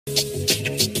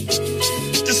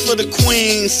for the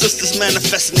queens, sisters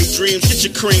manifesting their dreams. Get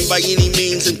your cream by any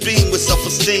means and beam with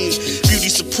self-esteem.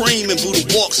 Beauty supreme and Buddha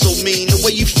walk so mean. The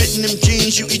way you fit in them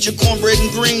jeans, you eat your cornbread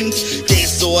and greens.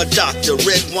 Dance or a doctor,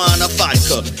 red wine or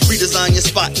vodka. Redesign your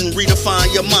spot and redefine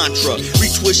your mantra.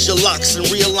 Retwist your locks and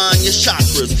realign your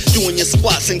chakras. Doing your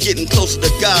squats and getting closer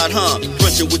to God, huh?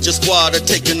 Brunching with your squad or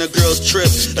taking a girl's trip.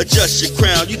 Adjust your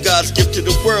crown, you God's gift to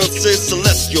the world, sis.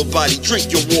 Celestial body, drink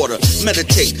your water.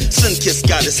 Meditate, sun-kissed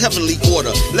goddess, heavenly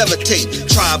order. Levitate,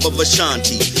 tribe of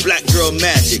Ashanti. Black girl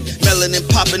magic, melanin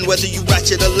popping. Whether you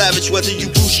ratchet or lavish, whether you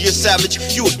bougie or savage,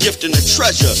 you a gift and a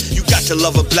treasure. You got to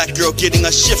love a black girl getting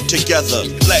a shift together.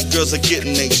 Black girls are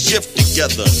getting a shift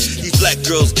together. These black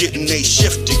girls getting a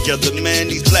shift together, man.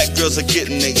 These black girls are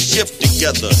getting a shift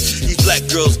together. These black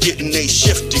girls getting a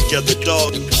shift together,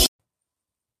 dog.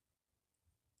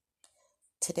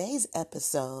 Today's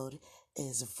episode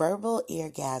is verbal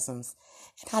eargasms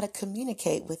and how to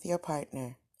communicate with your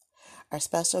partner. Our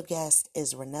special guest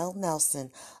is Renelle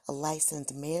Nelson, a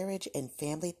licensed marriage and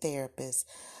family therapist,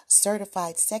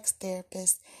 certified sex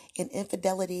therapist, and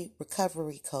infidelity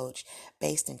recovery coach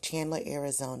based in Chandler,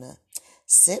 Arizona.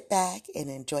 Sit back and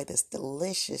enjoy this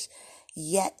delicious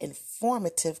yet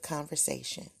informative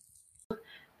conversation.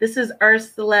 This is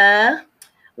Ursula,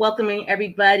 welcoming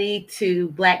everybody to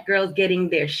Black Girls Getting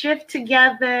Their Shift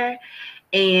Together,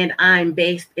 and I'm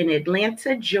based in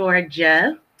Atlanta,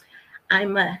 Georgia.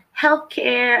 I'm a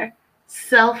healthcare,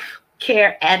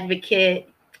 self-care advocate,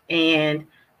 and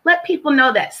let people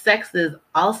know that sex is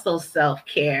also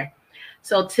self-care.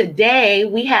 So today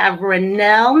we have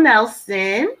Renelle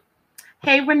Nelson.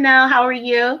 Hey, Renelle, how are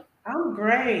you? I'm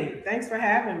great. Thanks for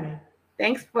having me.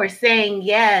 Thanks for saying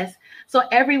yes. So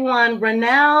everyone,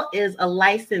 Renelle is a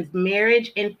licensed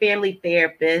marriage and family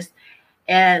therapist,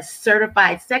 as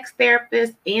certified sex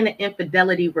therapist, and an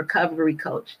infidelity recovery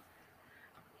coach.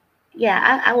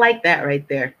 Yeah, I like that right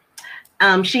there.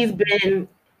 She's been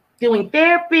doing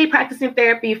therapy, practicing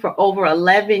therapy for over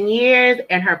 11 years,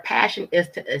 and her passion is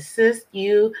to assist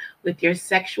you with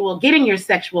getting your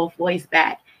sexual voice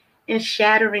back and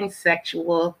shattering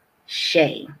sexual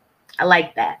shame. I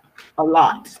like that a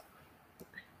lot.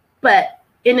 But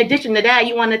in addition to that,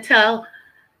 you want to tell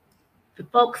the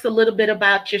folks a little bit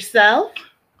about yourself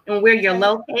and where you're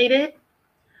located?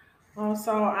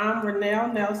 So I'm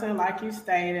Renelle Nelson, like you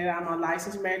stated. I'm a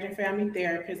licensed marriage and family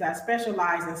therapist. I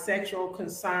specialize in sexual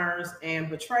concerns and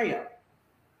betrayal.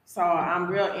 So I'm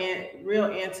real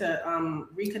into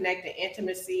reconnecting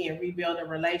intimacy and rebuilding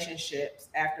relationships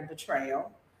after betrayal.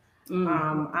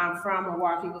 I'm from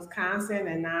Milwaukee, Wisconsin,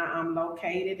 and now I'm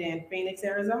located in Phoenix,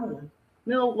 Arizona.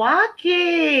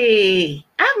 Milwaukee.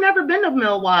 I've never been to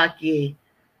Milwaukee.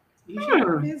 You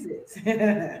should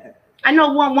visit. I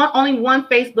know only one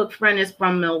Facebook friend is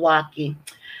from Milwaukee.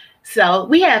 So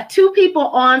we have 2 people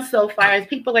on so far. As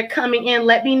people are coming in,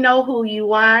 let me know who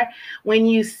you are. When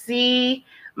you see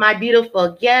my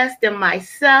beautiful guest and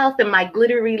myself and my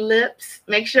glittery lips,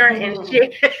 make sure and share.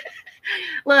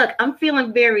 Look, I'm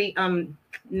feeling very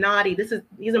naughty. These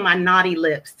are my naughty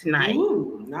lips tonight.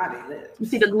 Ooh, naughty lips. You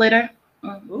see the glitter?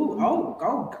 Ooh,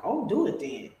 go do it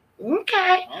then.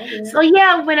 Okay. Oh, yeah. So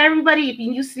yeah, when everybody, if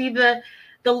you see the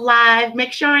live,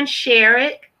 make sure and share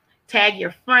it. Tag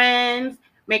your friends.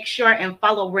 Make sure and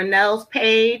follow Renelle's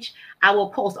page. I will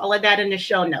post all of that in the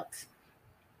show notes.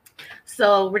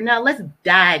 So Renelle, let's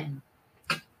dive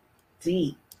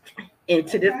deep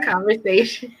into this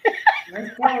conversation.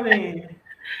 Let's go then.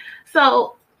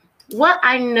 So what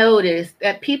I noticed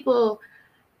that people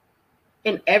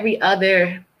in every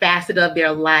other facet of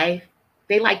their life,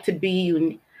 they like to be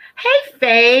unique. Hey,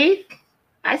 Faith,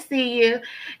 I see you.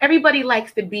 Everybody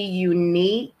likes to be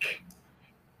unique,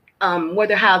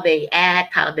 whether how they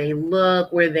act, how they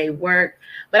look, where they work.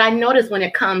 But I notice when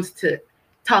it comes to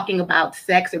talking about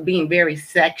sex or being very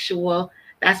sexual,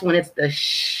 that's when it's the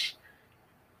shh.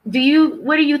 What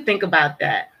do you think about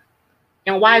that?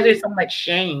 And why is there so much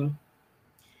shame?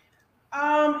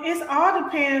 It all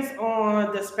depends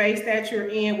on the space that you're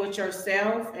in with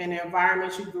yourself and the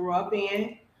environment you grew up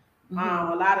in.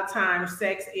 A lot of times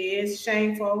sex is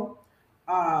shameful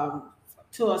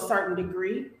to a certain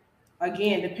degree.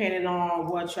 Again, depending on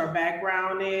what your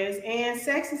background is. And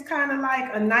sex is kind of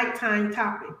like a nighttime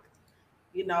topic.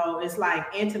 You know, it's like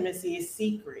intimacy is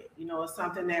secret. You know, it's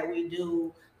something that we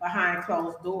do behind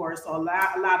closed doors. So a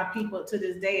lot of people to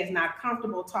this day is not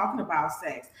comfortable talking about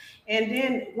sex. And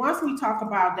then once we talk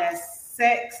about that,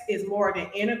 sex is more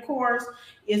than intercourse,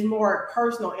 is more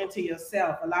personal into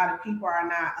yourself. A lot of people are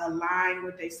not aligned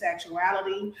with their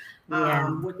sexuality,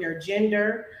 with their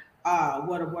gender,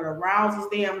 what arouses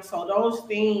them. So those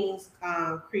things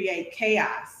create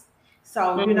chaos.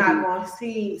 So you're not going to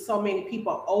see so many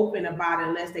people open about it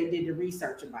unless they did the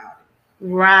research about it.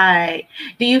 Right.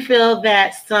 Do you feel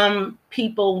that some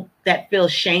people that feel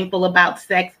shameful about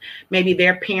sex, maybe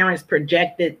their parents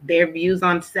projected their views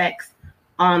on sex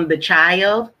on the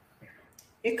child?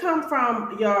 It comes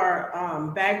from your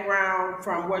background,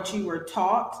 from what you were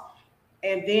taught,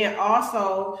 and then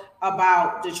also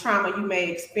about the trauma you may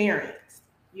experience.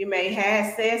 You may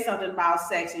have said something about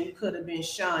sex and you could have been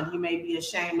shunned. You may be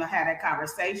ashamed to have that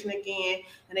conversation again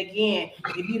and again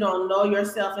if you don't know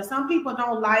yourself. And some people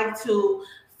don't like to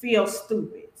feel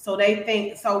stupid. So they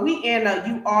think, so we in a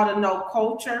you ought to know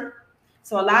culture.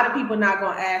 So a lot of people not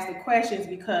going to ask the questions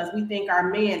because we think our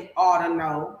men ought to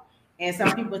know. And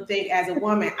some people think as a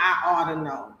woman, I ought to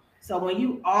know. So when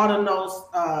you ought to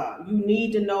know, you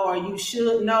need to know or you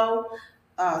should know,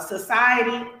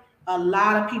 society, a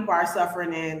lot of people are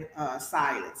suffering in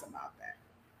silence about that.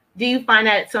 Do you find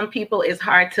that some people it's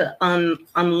hard to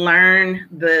unlearn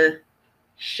the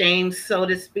shame, so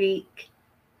to speak?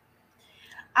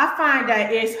 I find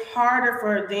that it's harder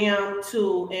for them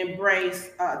to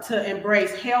embrace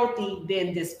healthy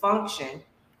than dysfunction.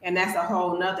 And that's a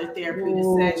whole nother therapeutic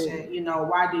session. You know,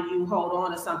 why do you hold on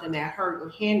to something that hurt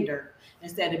and hinder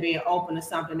instead of being open to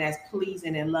something that's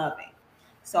pleasing and loving?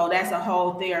 So that's a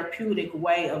whole therapeutic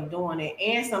way of doing it.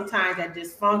 And sometimes that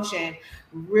dysfunction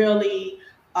really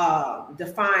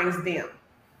defines them.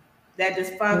 That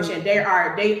dysfunction, they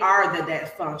are the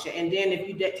dysfunction. And then if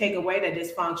you take away that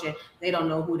dysfunction, they don't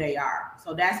know who they are.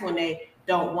 So that's when they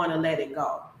don't want to let it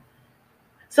go.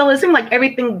 So it seems like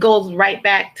everything goes right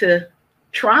back to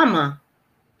trauma.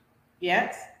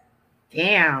 Yes.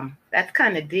 Damn, that's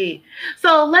kind of deep.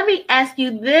 So let me ask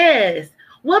you this.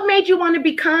 What made you want to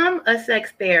become a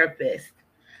sex therapist?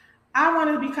 I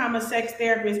wanted to become a sex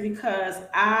therapist because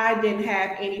I didn't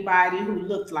have anybody who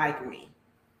looked like me.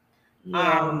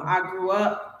 Yeah. I grew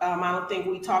up, I don't think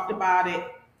we talked about it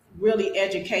really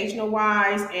educational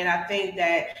wise. And I think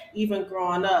that even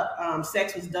growing up,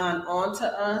 sex was done onto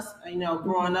us, you know,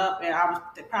 growing up, and I was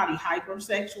probably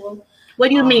hypersexual. What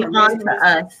do you mean onto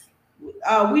us?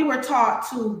 We were taught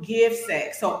to give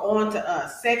sex, so onto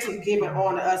us. Sex was given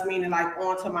onto us, meaning like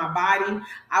onto my body.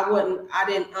 I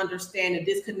didn't understand the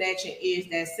disconnection is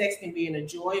that sex can be an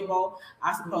enjoyable.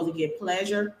 I'm supposed to get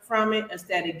pleasure from it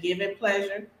instead of giving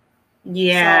pleasure.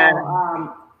 Yeah.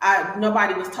 So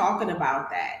nobody was talking about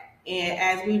that. And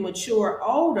as we mature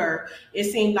older, it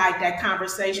seemed like that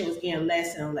conversation was getting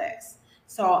less and less.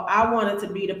 So I wanted to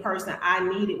be the person I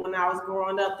needed when I was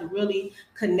growing up to really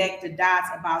connect the dots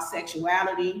about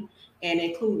sexuality and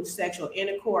include sexual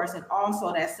intercourse and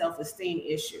also that self-esteem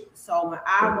issue. So when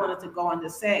I wanted to go into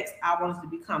sex, I wanted to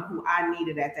become who I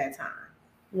needed at that time.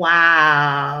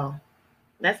 Wow.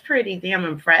 That's pretty damn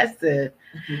impressive.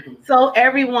 So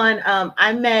everyone,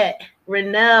 I met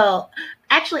Renelle,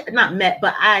 actually not met,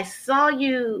 but I saw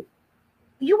you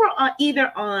were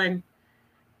either on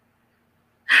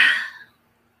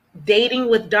Dating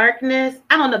with Darkness.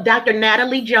 I don't know, Dr.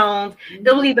 Natalie Jones. It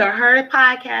was either her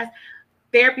podcast,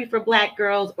 Therapy for Black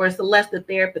Girls, or Celeste the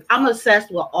Therapist. I'm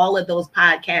obsessed with all of those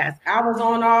podcasts. I was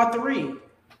on all three.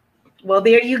 Well,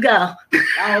 there you go.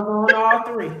 I was on all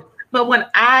three. But when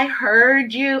I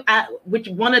heard you, which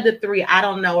one of the three, I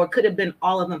don't know, or could have been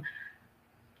all of them,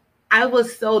 I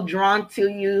was so drawn to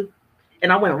you.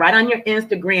 And I went right on your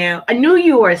Instagram. I knew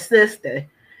you were a sister.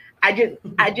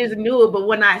 I just knew it. But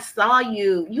when I saw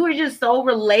you, you were just so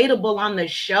relatable on the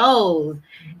shows.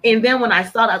 And then when I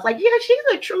saw it, I was like, yeah, she's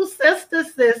a true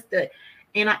sister.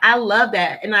 And I love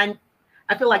that. And I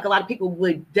feel like a lot of people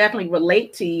would definitely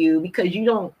relate to you because you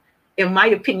don't, in my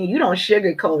opinion, you don't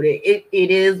sugarcoat it.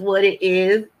 It is what it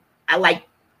is. I like,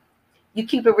 you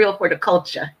keep it real for the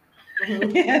culture.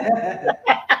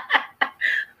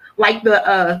 Like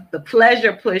the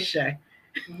pleasure pusher.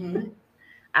 Mm-hmm.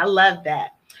 I love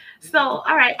that. So,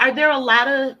 all right. Are there a lot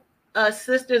of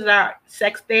sisters that are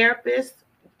sex therapists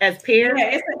as peers?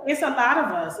 Yeah, it's a lot of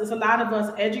us. It's a lot of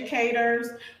us educators.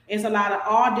 It's a lot of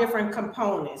all different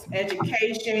components: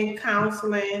 education,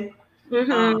 counseling,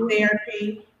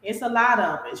 therapy. It's a lot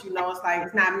of us. You know, it's like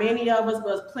it's not many of us,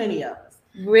 but it's plenty of us.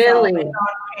 Really? So it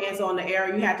all depends on the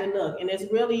area you have to look. And it's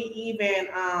really even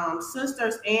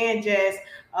sisters and just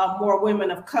more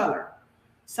women of color.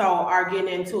 So are getting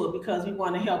into it because we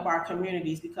want to help our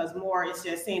communities because more it's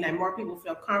just seeing that more people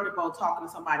feel comfortable talking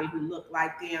to somebody who look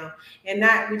like them and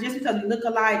not just because we look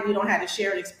alike, we don't have a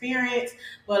shared experience,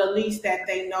 but at least that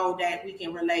they know that we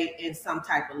can relate in some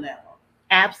type of level.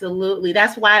 Absolutely.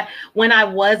 That's why when I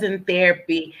was in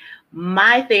therapy,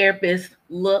 my therapist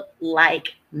looked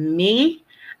like me.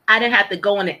 I didn't have to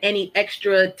go into any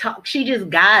extra talk. She just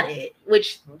got it,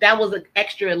 which that was an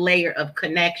extra layer of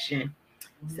connection.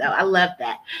 So I love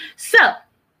that. So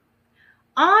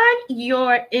on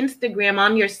your Instagram,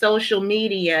 on your social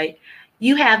media,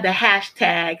 you have the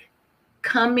hashtag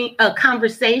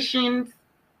conversations.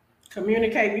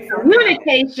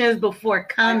 Communications before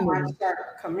coming.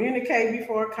 Communicate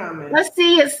before coming. Let's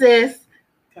see it, sis.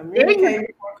 Communicate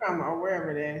before coming, or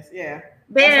wherever it is. Yeah.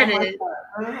 There it is.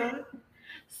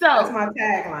 So that's my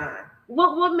tagline.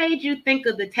 What made you think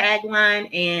of the tagline,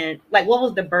 and like what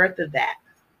was the birth of that?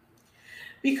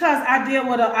 Because I deal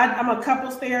with I'm a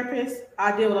couples therapist.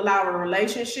 I deal with a lot of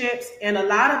relationships, and a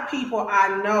lot of people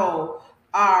I know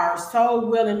are so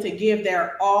willing to give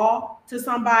their all to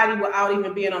somebody without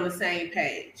even being on the same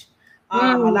page.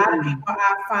 A lot of people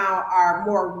I found are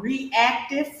more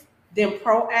reactive than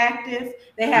proactive.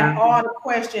 They have all the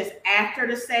questions after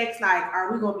the sex, like,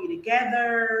 are we going to be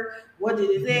together? What did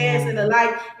it is? And the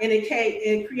like, and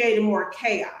it created more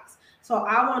chaos. So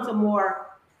I want a more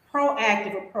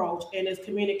proactive approach, and it's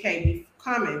communicate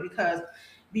coming, because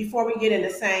before we get in the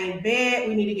same bed,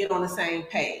 we need to get on the same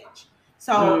page.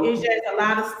 So it's just a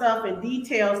lot of stuff and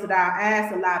details that I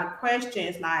ask, a lot of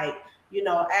questions, like,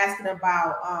 asking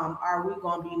about, are we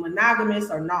going to be monogamous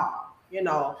or not?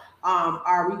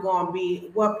 Are we going to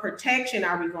be, what protection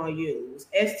are we going to use?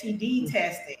 STD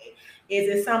testing. Is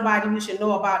it somebody we should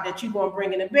know about that you're going to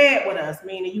bring in the bed with us?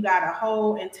 Meaning you got a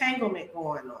whole entanglement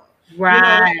going on.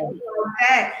 Right.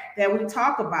 That we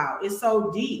talk about. It's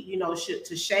so deep,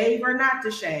 to shave or not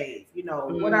to shave.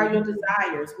 What are your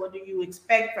desires? What do you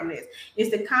expect from this?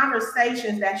 It's the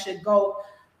conversations that should go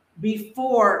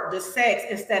before the sex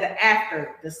instead of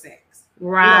after the sex.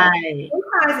 Right.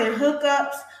 Sometimes in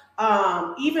hookups,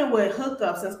 even with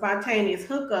hookups and spontaneous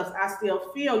hookups, I still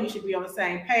feel you should be on the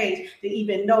same page to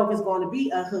even know if it's going to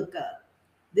be a hookup.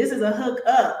 This is a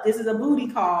hookup. This is a booty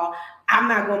call. I'm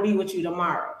not going to be with you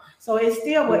tomorrow. So it's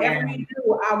still whatever you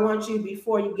do, I want you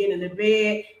before you get in the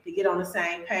bed to get on the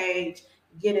same page,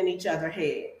 get in each other's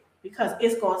head. Because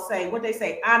it's going to say, what they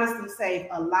say, honesty saves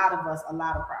a lot of us a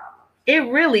lot of problems. It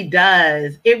really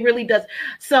does. It really does.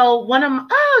 So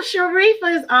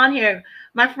Sharifa is on here.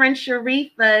 My friend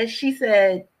Sharifa, she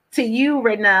said to you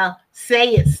right now,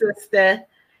 say it, sister.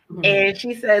 Mm-hmm. And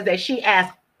she says that she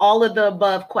asked all of the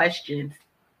above questions.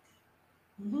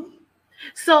 Mm-hmm.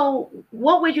 So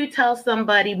what would you tell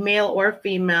somebody, male or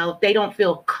female, if they don't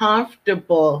feel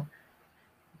comfortable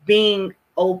being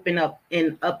open up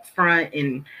and upfront?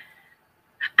 And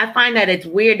I find that it's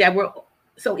weird that we're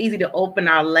so easy to open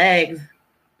our legs,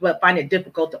 but find it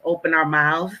difficult to open our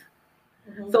mouths.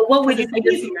 Mm-hmm. So what would you think?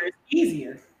 It's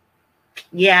easier.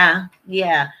 Yeah.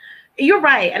 You're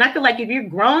right. And I feel like if you're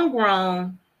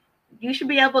grown, you should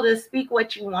be able to speak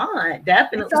what you want.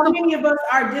 Definitely. So many of us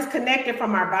are disconnected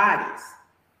from our bodies.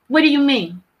 What do you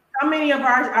mean? So many of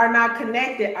ours are not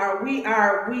connected. Our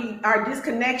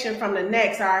disconnection from the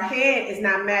next. Our head is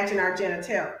not matching our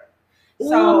genitalia.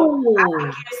 So I can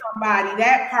give somebody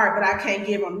that part, but I can't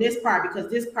give them this part because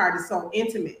this part is so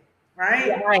intimate,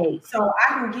 right? Right. So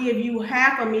I can give you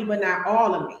half of me, but not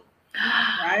all of me,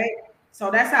 right?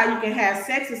 So that's how you can have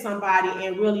sex with somebody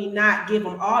and really not give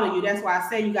them all of you. That's why I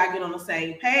say you got to get on the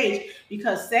same page,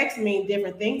 because sex means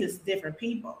different things to different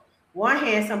people. One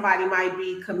hand, somebody might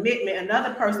be commitment.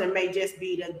 Another person may just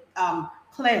be the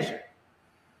pleasure,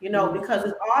 because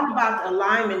it's all about the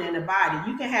alignment in the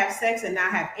body. You can have sex and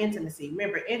not have intimacy.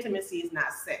 Remember, intimacy is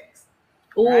not sex,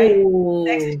 right?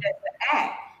 Sex is just an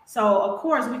act. So, of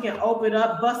course, we can open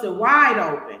up, bust it wide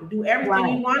open, do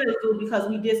everything we want to do, because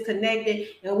we disconnected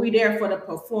and we're there for the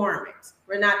performance.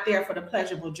 We're not there for the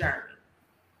pleasurable journey.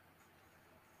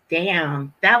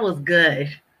 Damn, that was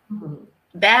good. Mm-hmm.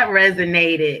 That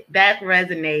resonated.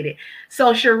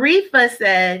 So Sharifa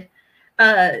said,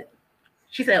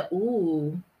 she said,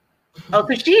 ooh. Oh,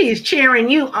 so she is cheering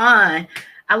you on.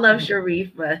 I love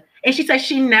Sharifa. And she said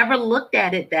she never looked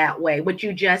at it that way, what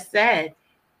you just said.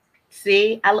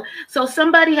 See, so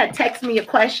somebody had texted me a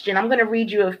question. I'm going to read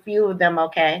you a few of them,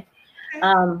 okay?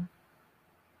 One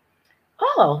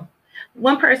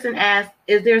person asked,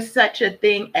 is there such a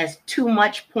thing as too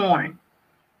much porn?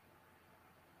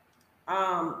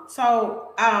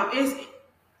 It's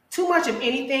too much of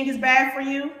anything is bad for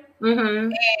you. Mm-hmm.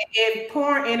 And if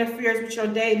porn interferes with your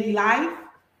daily life,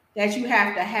 that you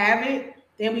have to have it,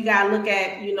 then we got to look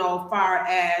at, far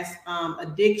as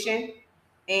addiction.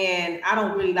 And I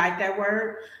don't really like that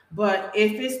word, but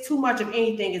if it's too much of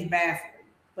anything, it's bad for you.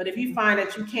 But if you find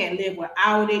that you can't live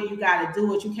without it, you got to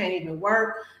do it, you can't even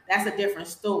work, that's a different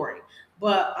story.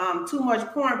 But too much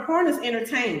porn is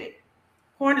entertainment.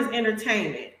 Porn is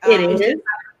entertainment. It is.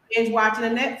 It's watching a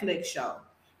Netflix show.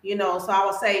 So I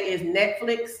would say, is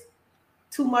Netflix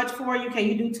too much for you? Can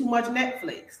you do too much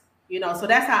Netflix? So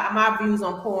that's how my views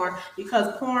on porn,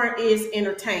 because porn is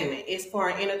entertainment. It's for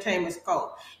an entertainment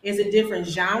scope. Is it different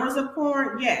genres of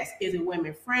porn? Yes. Is it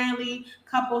women friendly,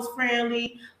 couples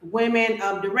friendly, women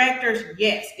directors?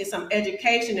 Yes. It's some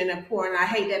education in the porn. I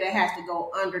hate that it has to go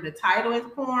under the title as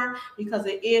porn, because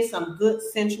it is some good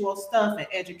sensual stuff and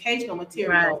educational Right.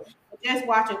 materials. Just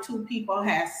watching two people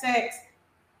have sex,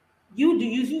 you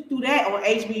do that on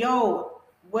HBO,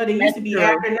 what it used That's to be true.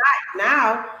 after night.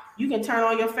 Now you can turn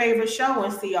on your favorite show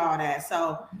and see all that.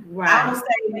 So I Right. would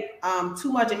say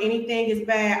too much of anything is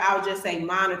bad. I would just say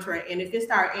monitor it. And if it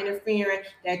start interfering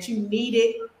that you need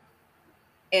it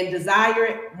and desire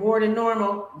it more than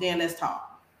normal, then let's talk.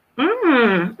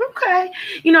 Okay.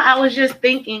 I was just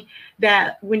thinking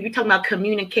that when you're talking about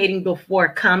communicating before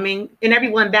coming, and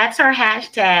everyone, that's our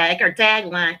hashtag, our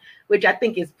tagline, which I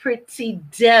think is pretty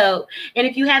dope. And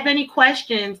if you have any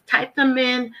questions, type them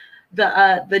in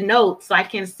the notes so I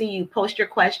can see you. Post your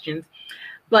questions.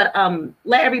 But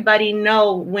let everybody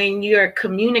know when you're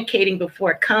communicating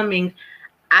before coming.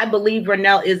 I believe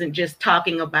Renell isn't just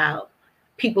talking about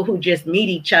people who just meet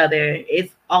each other.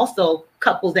 It's also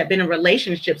couples that have been in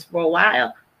relationships for a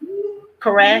while, Mhm.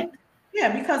 correct?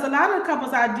 Yeah, because a lot of the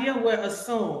couples I deal with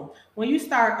assume. When you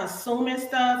start assuming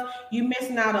stuff, you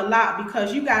missing out a lot,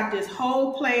 because you got this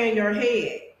whole play in your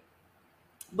head,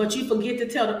 but you forget to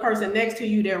tell the person next to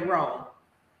you their role.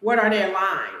 What are their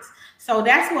lines? So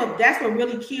that's what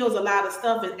really kills a lot of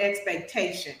stuff, is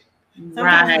expectation.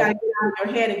 Sometimes you Right. gotta get out of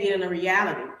your head and get in a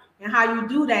reality. And how you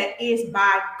do that is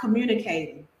by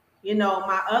communicating.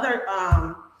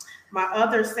 My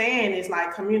other saying is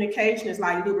like, communication is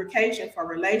like lubrication for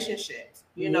relationships.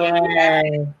 You Yeah.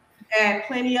 add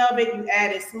plenty of it, you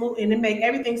add it smooth, and it make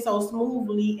everything so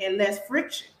smoothly and less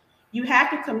friction. You have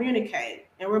to communicate.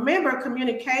 And remember,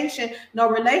 communication, no,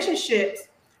 relationships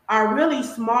are really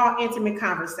small, intimate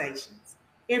conversations.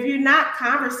 If you're not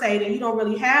conversating, you don't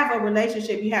really have a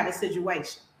relationship, you have a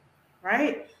situation,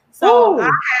 right? So I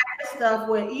Ooh. have stuff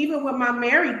where, even with my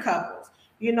married couples,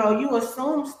 you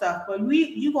assume stuff, but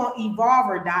you gonna evolve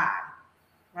or die,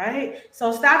 right?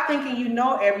 So stop thinking you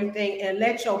know everything, and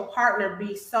let your partner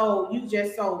be so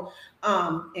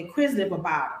inquisitive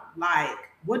about it. Like,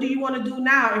 what do you want to do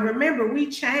now? And remember,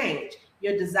 we change.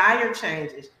 Your desire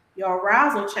changes, your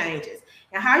arousal changes.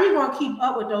 And how you gonna keep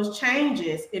up with those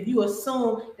changes if you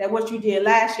assume that what you did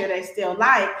last year they still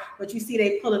like, but you see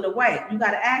they pulling away? You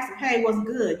gotta ask them, hey, what's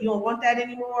good? You don't want that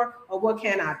anymore, or what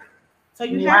can I do? So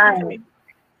you have to Right. communicate.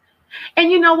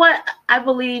 And you know what? I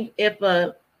believe if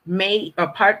a mate or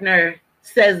partner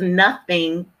says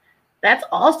nothing, that's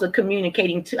also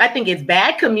communicating too. I think it's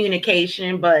bad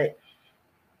communication, but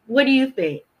what do you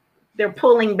think? They're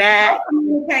pulling No, back.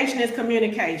 communication is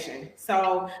communication.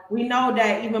 So we know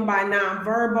that even by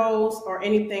nonverbals or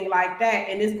anything like that,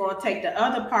 and it's going to take the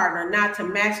other partner not to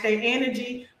match their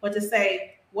energy, but to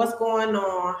say, what's going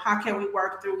on? How can we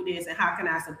work through this? And how can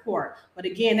I support? But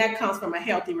again, that comes from a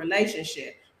healthy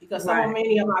relationship, because Right.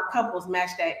 many of my couples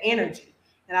match that energy.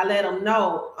 And I let them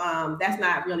know that's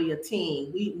not really a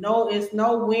team. We know it's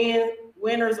no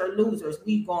winners or losers.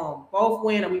 We going both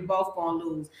win, or we both gonna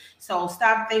lose. So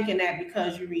stop thinking that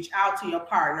because you reach out to your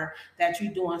partner that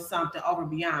you're doing something over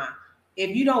beyond.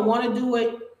 If you don't want to do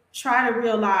it, try to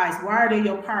realize, why are they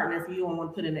your partner if you don't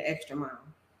want to put in the extra mile?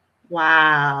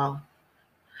 Wow.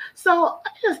 So I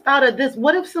just thought of this.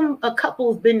 What if a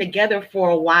couple's been together for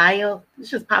a while?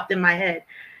 This just popped in my head.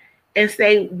 And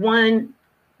say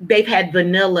they've had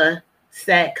vanilla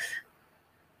sex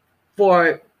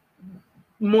for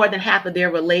more than half of their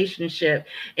relationship,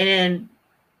 and then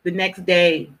the next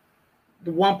day,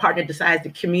 the one partner decides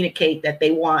to communicate that they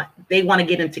want to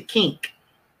get into kink,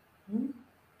 Mhm.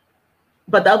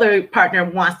 but the other partner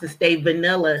wants to stay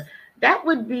vanilla. That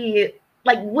would be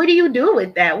like, what do you do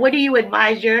with that? What do you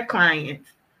advise your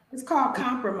clients? It's called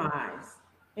compromise.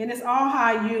 And it's all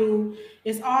how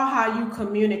you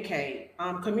communicate.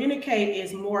 Communicate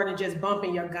is more than just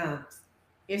bumping your gums.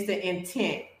 It's the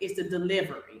intent, it's the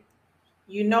delivery.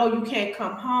 You can't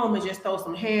come home and just throw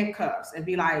some handcuffs and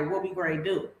be like, what we gonna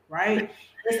do, right?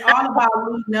 It's all about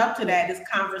leading up to that, this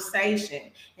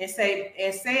conversation, and say,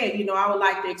 I would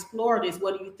like to explore this.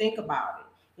 What do you think about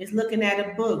it? It's looking at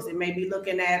the books. It may be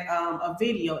looking at a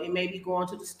video. It may be going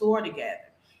to the store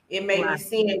together. It may be Right.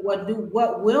 seeing what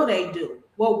will they do?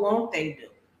 What won't they do?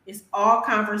 It's all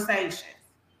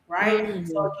conversations, right?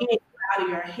 So Mm. again, get out of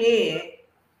your head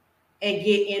and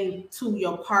get into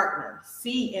your partner.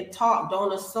 See and talk.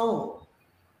 Don't assume.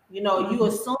 You Mhm.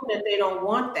 assume that they don't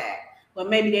want that, but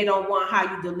maybe they don't want how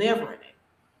you delivering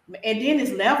it. And then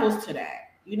there's levels to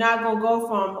that. You're not gonna go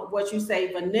from what you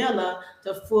say vanilla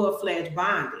to full-fledged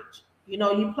bondage.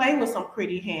 You play with some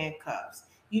pretty handcuffs.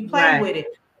 You play Right. with it.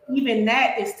 Even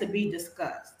that is to be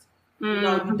discussed. You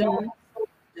don't Mm-hmm.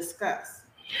 discuss.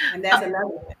 And that's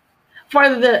another thing.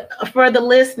 For the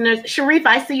listeners, Sharif,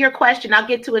 I see your question. I'll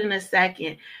get to it in a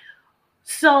second.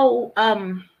 So,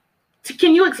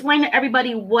 can you explain to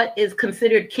everybody what is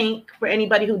considered kink for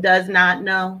anybody who does not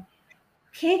know?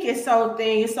 Kink is so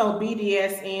thing, it's so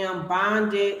BDSM,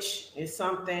 bondage is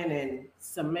something, and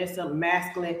submissive,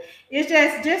 masculine. It's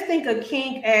just think of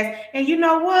kink as, and you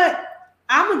know what?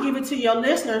 I'm gonna give it to your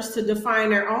listeners to define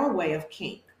their own way of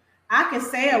kink. I can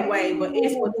say a way, but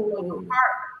it's what you and your partner.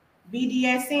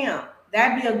 BDSM.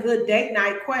 That'd be a good date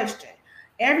night question.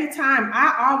 Every time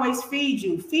I always feed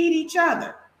you, feed each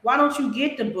other. Why don't you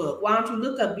get the book? Why don't you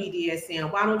look up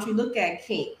BDSM? Why don't you look at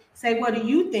kink? Say, what do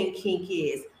you think kink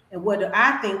is? And what do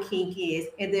I think kink is?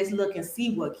 And let's look and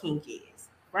see what kink is,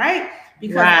 right?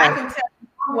 Because I Right. can tell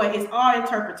you what, it's all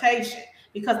interpretation.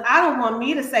 Because I don't want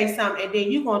me to say something and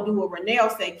then you're gonna do what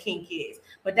Renelle said kink is,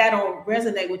 but that don't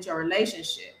resonate with your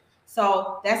relationship.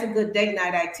 So that's a good date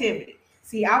night activity.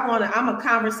 See, I'm a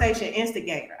conversation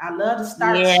instigator. I love to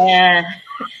start shit. Yeah.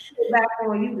 Back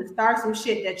on you to start some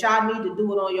shit that y'all need to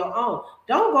do it on your own.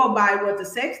 Don't go by what the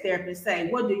sex therapist say.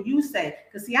 What do you say?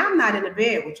 Because see, I'm not in the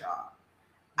bed with y'all.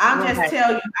 I'll just Right.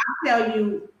 tell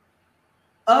you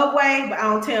a way, but I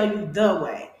don't tell you the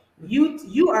way.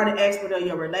 You are the expert of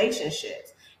your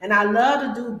relationships. And I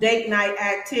love to do date night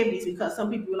activities because some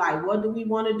people are like, what do we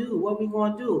want to do? What we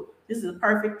going to do? This is a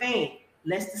perfect thing.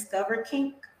 Let's discover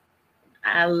kink.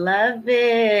 I love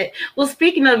it. Well,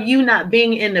 speaking of you not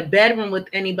being in the bedroom with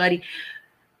anybody,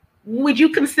 would you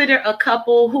consider a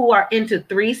couple who are into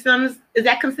threesomes? Is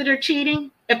that considered cheating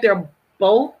if they're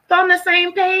both on the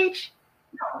same page?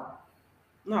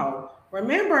 No.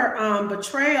 Remember,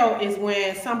 betrayal is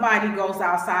when somebody goes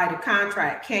outside the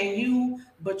contract. Can you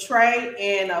betray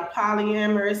in a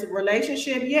polyamorous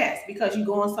relationship? Yes, because you're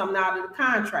going something out of the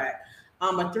contract.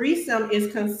 A threesome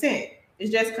is consent. It's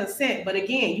just consent. But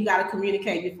again, you got to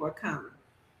communicate before coming.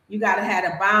 You got to have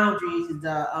the boundaries,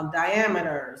 the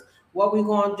diameters, what we're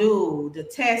going to do, the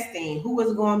testing, who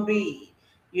it's going to be,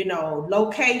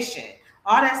 location.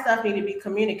 All that stuff need to be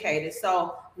communicated.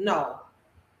 So, no,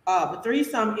 the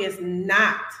threesome is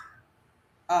not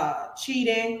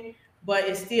cheating, but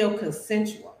it's still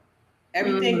consensual.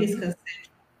 Everything is consensual.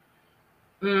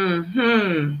 Mm-hmm.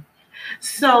 You got to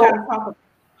So, talk about.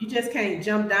 You just can't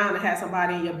jump down and have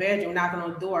somebody in your bedroom knocking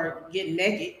on the door, get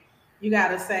naked. You got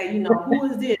to say, who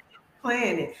is this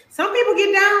planning? Some people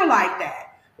get down like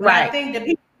that, but I right, think the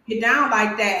people who get down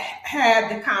like that had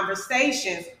the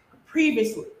conversations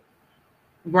previously,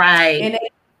 and right, they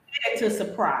get to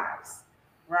surprise,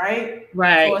 right? So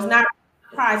right. it's not a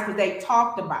surprise because they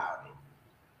talked about it.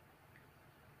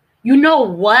 You know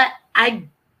what? I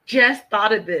just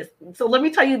thought of this. So let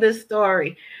me tell you this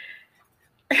story.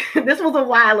 This was a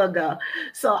while ago.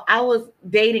 So I was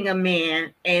dating a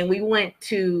man and we went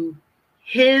to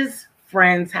his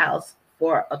friend's house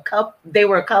for a couple. They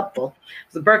were a couple.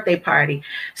 It was a birthday party.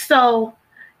 So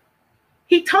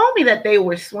he told me that they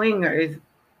were swingers.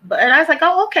 And I was like,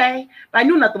 oh, okay. But I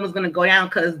knew nothing was going to go down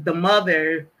because the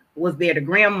mother was there, the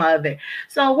grandmother.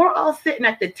 So we're all sitting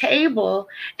at the table.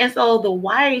 And so the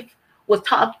wife was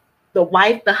talking, the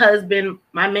wife, the husband,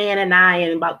 my man and I,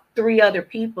 and about 3 other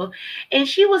people. And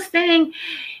she was saying,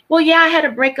 well, yeah, I had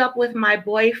to break up with my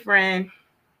boyfriend.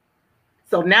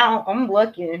 So now I'm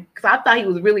looking because I thought he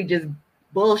was really just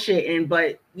bullshitting.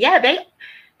 But yeah,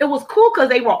 it was cool because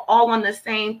they were all on the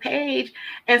same page.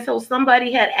 And so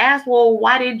somebody had asked, well,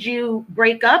 why did you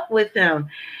break up with him?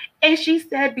 And she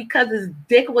said because his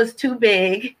dick was too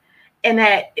big and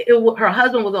that her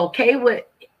husband was okay with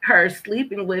her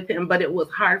sleeping with him, but it was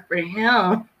hard for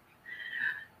him.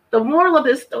 The moral of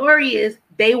the story is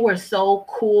they were so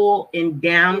cool and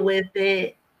down with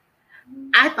it.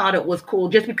 I thought it was cool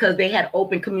just because they had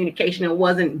open communication and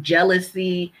wasn't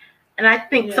jealousy. And I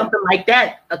think something like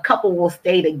that, a couple will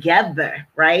stay together,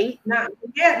 right? Not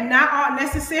all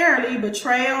necessarily.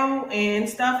 Betrayal and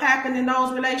stuff happen in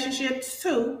those relationships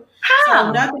too. How?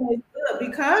 So nothing is good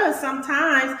because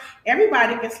sometimes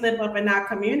everybody can slip up and not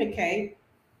communicate.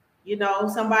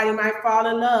 Somebody might fall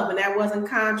in love and that wasn't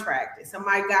contracted.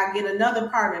 Somebody got to get another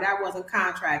partner that wasn't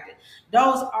contracted.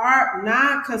 Those are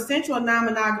non-consensual,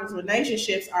 non-monogamous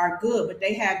relationships are good, but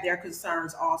they have their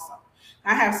concerns also.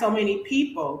 I have so many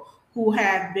people who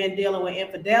have been dealing with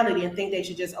infidelity and think they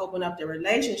should just open up their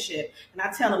relationship. And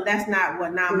I tell them that's not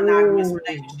what non-monogamous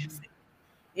relationships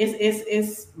is.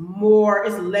 It's more,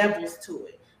 it's levels to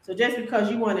it. So just because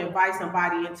you want to invite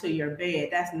somebody into your bed,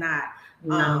 that's not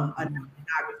No. a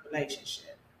non-monogamous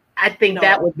relationship. I think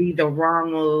that No, would be the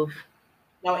wrong move.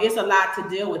 no, it's a lot to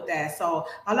deal with that. So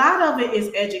a lot of it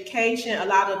is education, a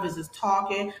lot of it is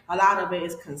talking, a lot of it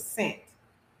is consent,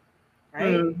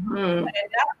 right? Hmm. And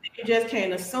that's, you just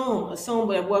can't assume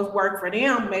that what's worked for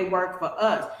them may work for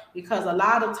us, because a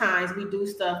lot of times we do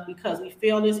stuff because we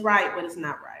feel it's right, but it's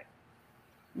not right.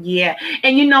 Yeah.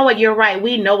 And you know what? You're right.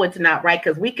 We know it's not right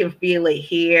because we can feel it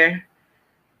here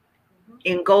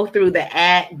and go through the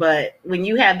act. But when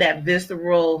you have that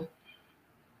visceral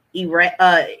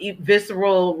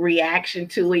reaction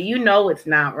to it, you know it's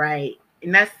not right.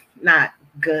 And that's not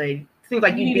good. Seems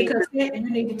like You you'd need to be. consent. You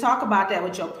need to talk about that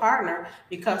with your partner,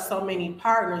 because so many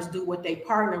partners do what their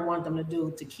partner want them to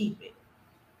do to keep it,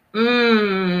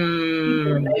 keep the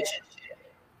Mm, relationship,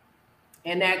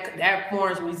 and that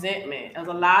forms resentment. There's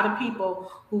a lot of people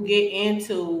who get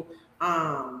into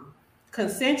um,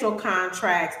 consensual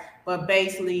contracts, but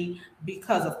basically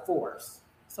because of force.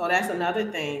 So that's another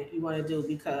thing you want to do,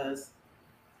 because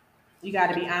you got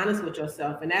to be honest with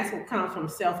yourself, and that's what comes from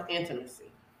self intimacy.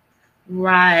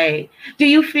 right. Do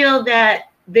you feel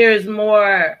that there's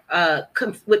more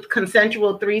with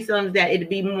consensual threesomes that it'd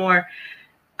be more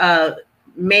uh,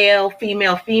 male,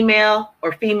 female,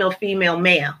 or female,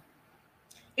 male?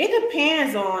 It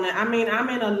depends on it. I mean, I'm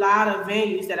in a lot of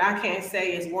venues that I can't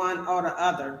say is one or the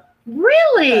other, because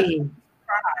Really?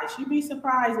 you'd be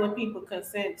surprised what people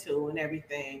consent to and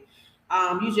everything.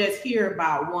 You just hear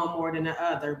about one more than the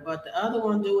other, but the other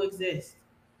one do exist.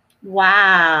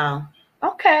 Wow.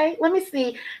 Okay, let me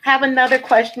see. Have another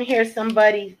question here.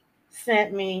 Somebody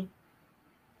sent me.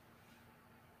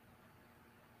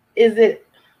 Is it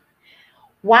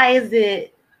why is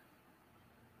it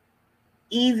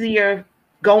easier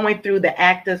going through the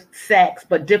act of sex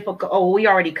but difficult? Oh, we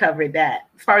already covered that.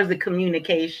 As far as the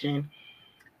communication.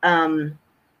 Um,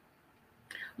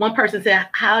 one person said,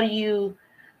 how do you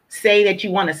say that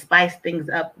you want to spice things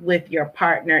up with your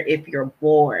partner if you're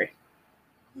bored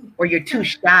or you're too Okay.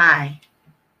 shy?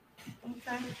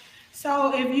 Okay.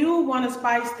 So if you want to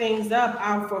spice things up,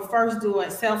 I will first do a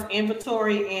self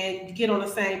inventory and get on the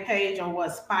same page on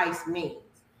what spice means.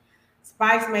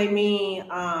 Spice may mean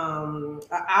an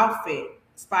outfit.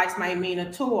 Spice might mean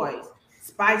a toys.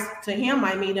 Spice to him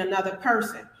might mean another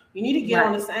person. You need to get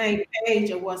on Right. the same page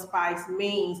of what spice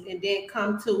means, and then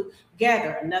come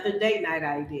together. Another date night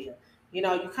idea. You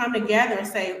know, you come together and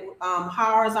say,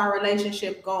 how is our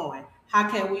relationship going? How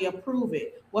can we improve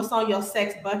it? What's on your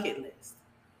sex bucket list?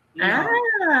 You know,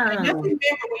 and just Ah, remember,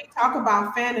 when you talk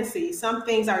about fantasies, some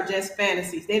things are just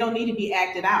fantasies. They don't need to be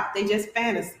acted out. They just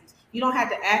fantasies. You don't have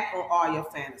to act on all your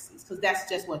fantasies, because that's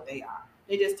just what they are.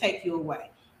 They just take you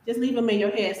away. Just leave them in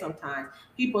your head sometimes.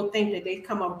 People think that they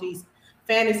come up with these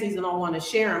fantasies and don't want to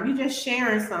share them. You're just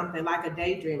sharing something like a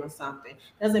daydream or something.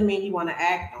 Doesn't mean you want to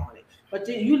act on it. But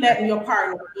you letting your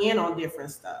partner in on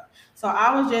different stuff. So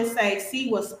I would just say, see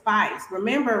what spice.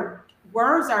 Remember,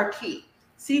 words are key.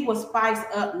 See what spice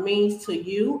up means to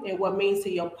you and what means to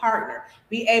your partner.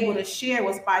 Be able to share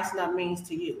what spicing up means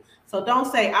to you. So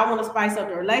don't say, I want to spice up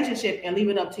the relationship, and leave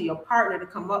it up to your partner to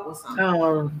come up with something.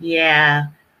 oh, yeah.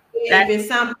 If That it's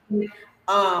something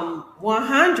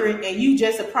 100 and you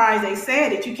just surprised they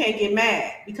said it, you can't get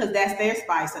mad, because that's their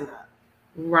spicing up,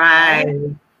 right?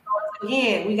 right.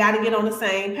 Again, we got to get on the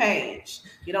same page.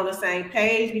 Get on the same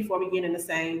page before we get in the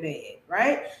same bed,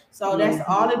 right? So that's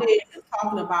all Mhm. it is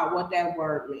talking about what that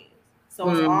word means. So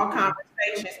it's all Mhm.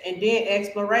 conversations and then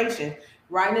exploration,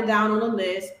 writing it down on the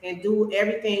list, and do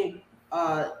everything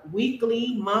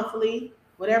weekly, monthly,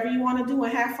 whatever you want to do,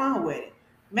 and have fun with it.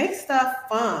 Make stuff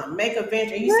fun. Make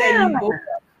adventure. You say you book,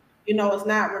 Yeah. it's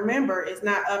not, remember, it's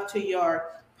not up to your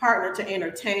partner to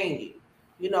entertain you.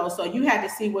 So you have to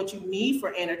see what you need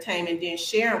for entertainment, then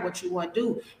sharing what you want to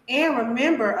do. And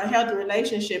remember, a healthy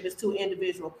relationship is two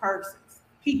individual persons,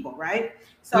 people, right?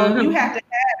 So you Mhm. have to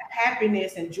have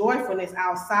happiness and joyfulness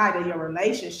outside of your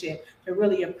relationship to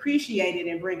really appreciate it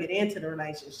and bring it into the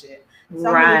relationship.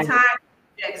 So many Right. times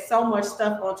we project so much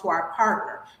stuff onto our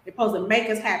partner. They're supposed to make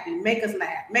us happy, make us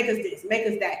laugh, make us this, make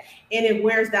us that, and it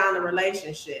wears down the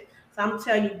relationship. So I'm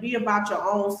telling you, be about your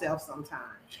own self sometimes.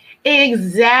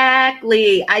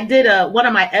 Exactly. I did one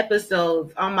of my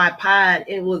episodes on my pod.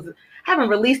 It was I haven't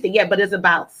released it yet, but it's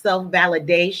about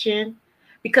self-validation.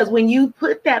 Because when you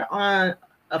put that on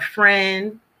a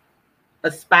friend, a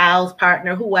spouse,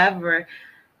 partner, whoever,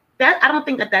 that I don't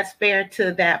think that that's fair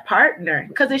to that partner,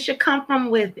 because it should come from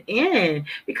within.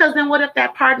 Because then what if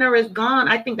that partner is gone?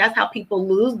 I think that's how people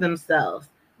lose themselves.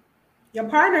 Your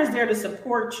partner is there to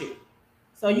support you.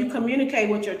 So you communicate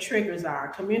what your triggers are,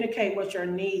 communicate what your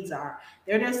needs are.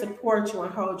 They're there to support you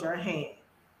and hold your hand,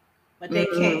 but they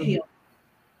can't Mm, heal.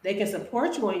 They can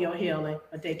support you in your healing,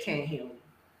 but they can't heal you.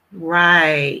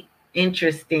 right.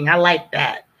 Interesting. I like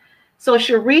that. So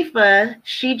Sharifa,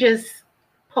 she just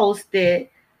posted,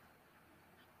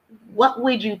 what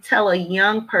would you tell a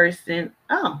young person?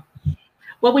 Oh,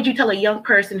 what would you tell a young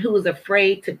person who is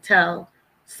afraid to tell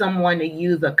someone to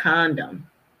use a condom?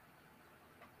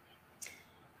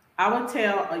 I would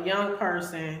tell a young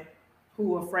person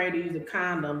who afraid to use a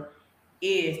condom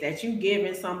is that you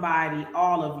giving somebody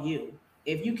all of you.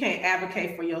 If you can't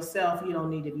advocate for yourself, you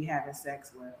don't need to be having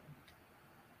sex with them.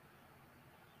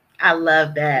 I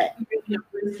love that. You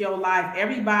risk your life.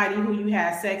 Everybody who you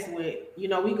have sex with, we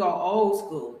go old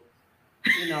school.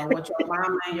 What your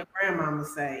mama and your grandmama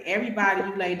say. Everybody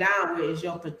you lay down with is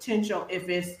your potential, if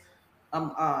it's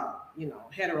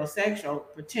heterosexual,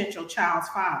 potential child's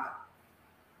father,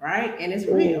 right? And it's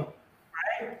Ooh. real.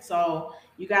 So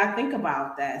you got to think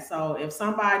about that. So if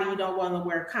somebody you don't want to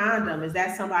wear condom, is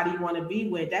that somebody you want to be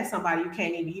with? That's somebody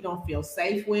you don't feel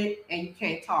safe with and you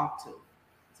can't talk to.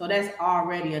 So that's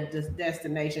already a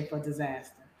destination for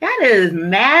disaster. That is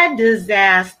mad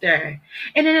disaster.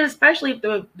 And then especially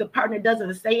if the partner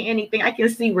doesn't say anything, I can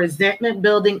see resentment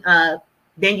building up.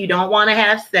 Then you don't want to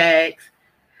have sex.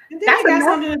 And then That's it got enough.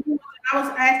 something to do with, I was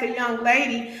asked a young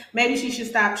lady, maybe she should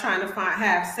stop trying to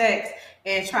have sex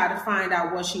and try to find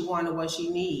out what she wants and what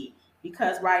she needs.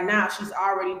 Because right now she's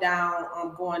already down,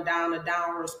 going down a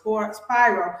downward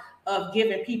spiral of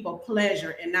giving people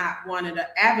pleasure and not wanting to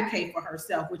advocate for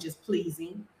herself, which is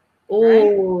pleasing. Right?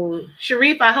 Oh,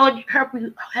 Sharif, I hope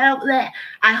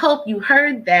you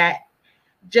heard that,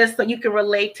 just so you can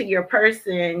relate to your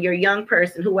person, your young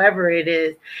person, whoever it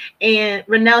is. And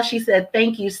Renelle, she said,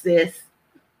 "Thank you, sis."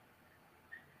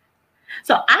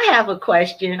 So I have a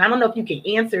question. I don't know if you can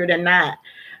answer it or not.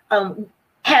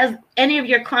 Has any of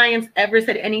your clients ever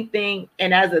said anything,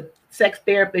 and as a sex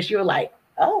therapist, you're like,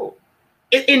 oh,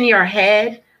 in your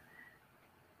head?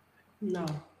 No.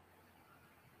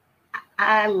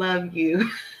 I love you.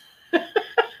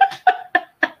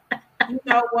 You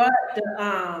know what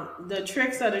the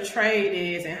tricks of the trade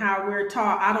is and how we're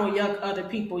taught. I don't yuck other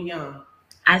people young.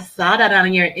 I saw that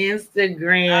on your I don't yuck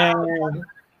Instagram. people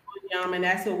young, and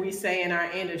that's what we say in our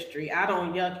industry. I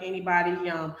don't yuck anybody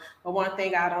young. But one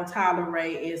thing I don't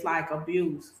tolerate is like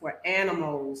abuse for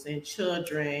animals and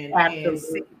children and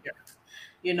Absolutely.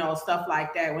 seniors, stuff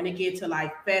like that. When it gets to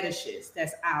like fetishes,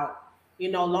 that's out.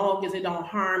 Long as it don't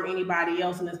harm anybody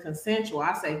else and it's consensual,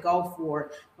 I say go for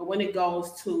it. But when it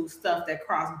goes to stuff that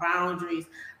cross boundaries,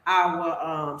 I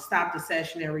will stop the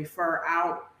session and refer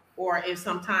out, or if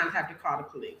sometimes have to call the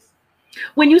police.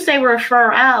 When you say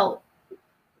refer out,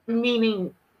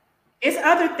 meaning It's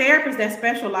other therapists that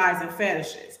specialize in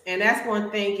fetishes, and that's one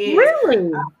thing is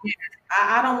really?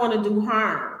 I don't want to do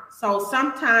harm. So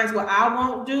sometimes what I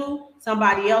won't do,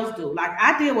 somebody else do. Like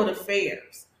I deal with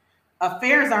affairs.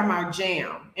 Affairs are my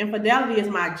jam. Infidelity is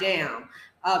my jam.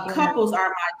 Couples are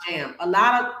my jam. A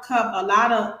lot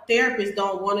of therapists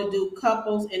don't want to do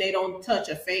couples and they don't touch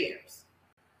affairs.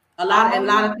 A lot of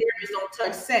therapists don't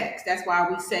touch sex. That's why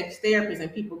we sex therapists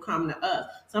and people come to us.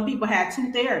 Some people have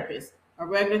two therapists, a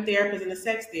regular therapist and a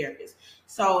sex therapist.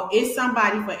 So it's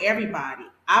somebody for everybody.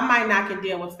 I might not can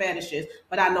deal with fetishes,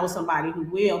 but I know somebody who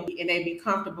will, and they be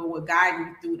comfortable with guiding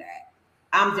you through that.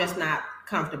 I'm just not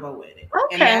comfortable with it.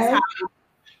 Okay.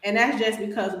 And that's just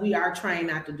because we are trained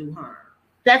not to do harm.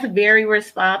 That's very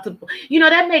responsible.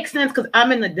 That makes sense because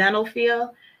I'm in the dental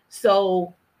field.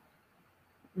 So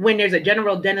when there's a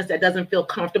general dentist that doesn't feel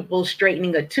comfortable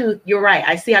straightening a tooth, you're right.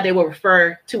 I see how they will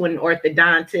refer to an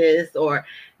orthodontist or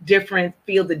different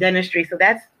fields of dentistry. So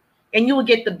and you will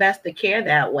get the best of care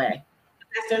that way.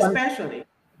 That's their specialty.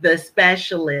 The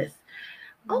specialist.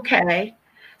 Okay.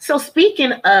 So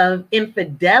speaking of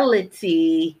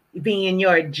infidelity being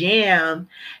your jam,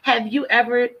 have you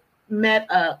ever met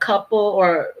a couple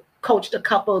or coached a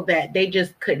couple that they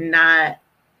just could not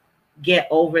get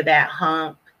over that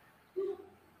hump?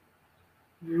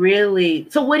 Really?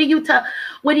 So what do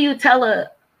you tell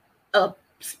a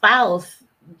spouse?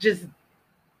 Just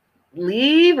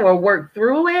leave or work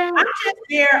through it? I'm just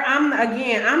there. I'm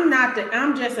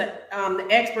just the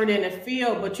expert in the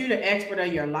field, but you're the expert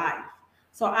of your life.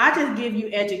 So I just give you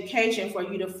education for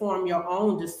you to form your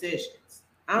own decisions.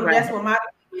 Right. That's what my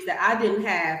is that I didn't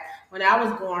have when I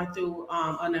was going through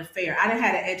an affair. I didn't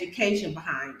have an education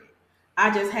behind it.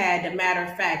 I just had the matter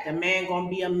of fact, a man gonna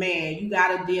be a man. You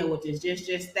gotta deal with this,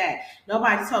 just that.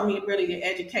 Nobody told me really the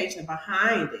education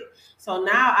behind it. So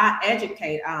now I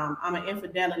educate. I'm an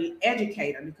infidelity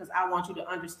educator because I want you to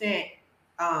understand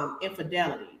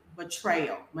infidelity,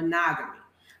 betrayal, monogamy.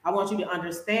 I want you to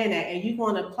understand that, and you're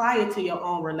going to apply it to your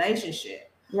own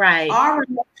relationship. Right. Our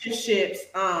relationships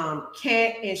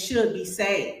can and should be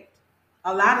saved.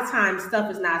 A lot of times,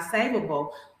 stuff is not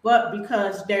savable, but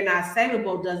because they're not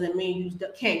savable doesn't mean you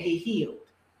can't get healed,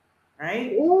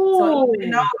 right? So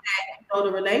even Ooh. though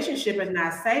the relationship is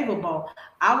not savable,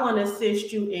 I want to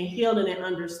assist you in healing and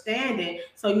understanding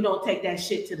so you don't take that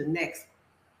shit to the next.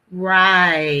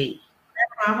 Right.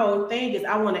 My whole thing is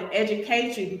I want to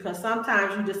educate you, because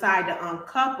sometimes you decide to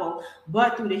uncouple,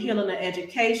 but through the healing and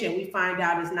education, we find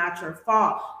out it's not your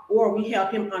fault, or we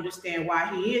help him understand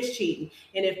why he is cheating.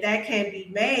 And if that can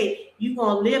be made, you're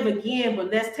gonna live again,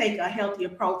 but let's take a healthy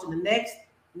approach in the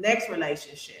next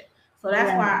relationship. So that's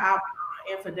why Right. I'm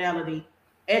an infidelity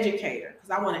educator, because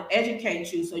I want to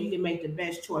educate you so you can make the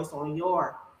best choice on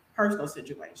your personal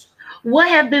situation. What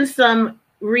have been some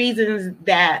reasons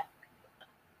that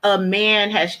a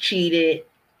man has cheated,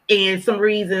 and some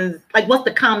reasons, like what's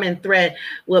the common thread?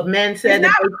 What men said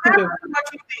that they cheated.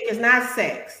 What you think. It's not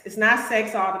sex. It's not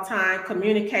sex all the time.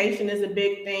 Communication is a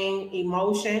big thing.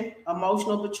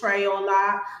 Emotional betrayal a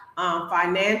lot.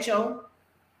 Financial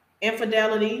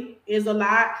infidelity is a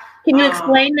lot. Can you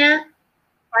explain that?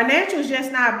 Financial is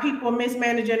just not people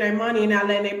mismanaging their money and not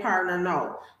letting their partner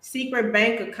know. Secret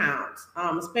bank accounts,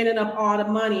 spending up all the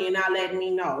money and not letting me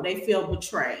know. They feel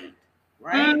betrayed,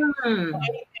 right? Mm.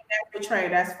 That's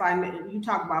betrayed. That's you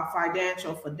talk about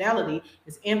financial fidelity.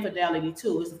 It's infidelity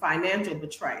too. It's a financial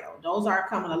betrayal. Those are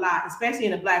coming a lot, especially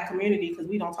in the Black community, because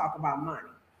we don't talk about money.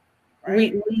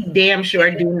 Right? We damn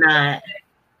sure do not.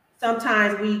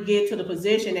 Sometimes we get to the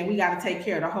position that we got to take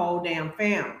care of the whole damn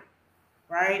family.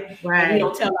 Right? Right. And we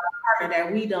don't tell our partner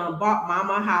that we done bought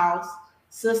mama a house,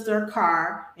 sister a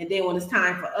car, and then when it's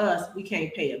time for us, we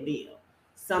can't pay a bill.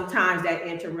 Sometimes that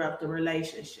interrupts the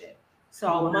relationship.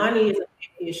 So money is a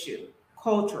big issue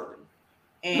culturally.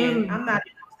 And I'm not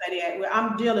going to say that.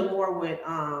 I'm dealing more with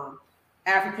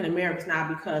African Americans now,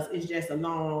 because it's just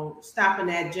stopping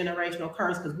that generational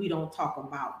curse, because we don't talk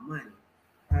about money.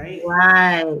 Right?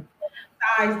 Right.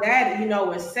 Besides that,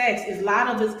 with sex, is a lot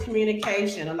of it's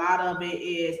communication. A lot of it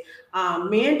is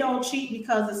men don't cheat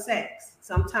because of sex.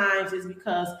 Sometimes it's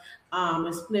because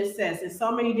it's split sex. There's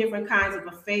so many different kinds of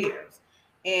affairs,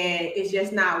 and it's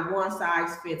just not one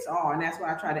size fits all. And that's what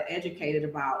I try to educate it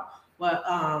about. But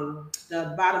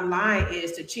the bottom line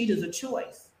is, to cheat is a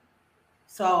choice.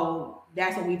 So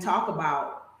that's what we talk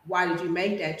about. Why did you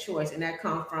make that choice? And that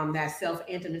comes from that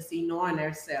self-intimacy, knowing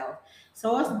their self.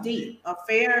 So it's deep.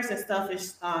 Affairs and stuff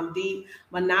is deep.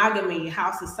 Monogamy,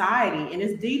 how society, and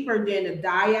it's deeper than the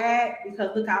dyad,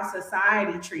 because look how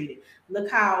society treated. Look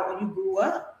how you grew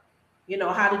up.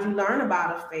 How did you learn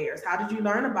about affairs? How did you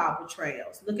learn about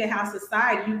betrayals? Look at how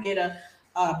society, you get a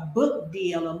book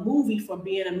deal, a movie for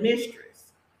being a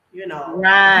mistress.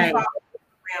 Right.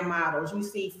 Models. You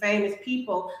see famous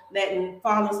people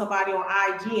following somebody on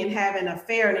IG and having an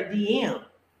affair in a DM.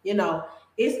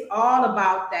 It's all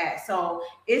about that. So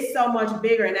it's so much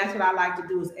bigger, and that's what I like to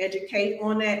do, is educate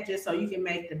on that, just so you can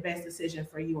make the best decision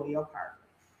for you and your partner.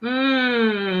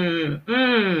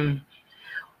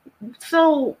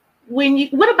 So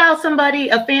what about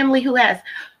a family who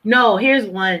here's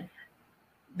one.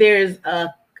 There's a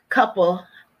couple,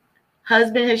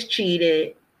 husband has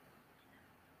cheated,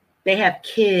 they have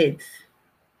kids.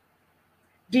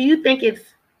 Do you think it's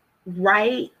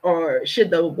right, or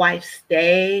should the wife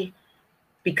stay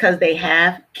because they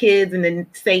have kids, and the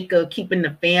sake of keeping the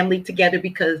family together,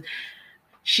 because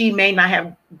she may not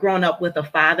have grown up with a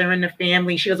father in the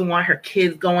family? She doesn't want her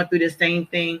kids going through the same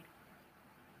thing.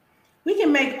 We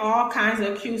can make all kinds of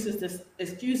excuses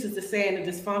to say in a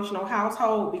dysfunctional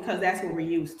household, because that's what we're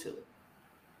used to.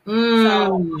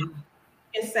 So you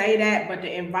can say that, but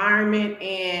the environment,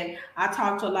 and I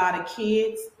talk to a lot of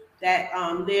kids that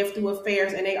live through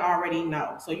affairs, and they already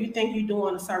know. So you think you're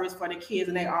doing a service for the kids,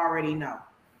 and they already know.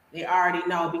 They already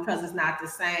know, because it's not the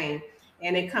same.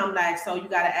 And it come back, so you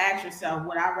got to ask yourself,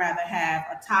 would I rather have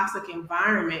a toxic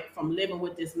environment from living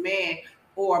with this man,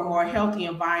 or a more healthy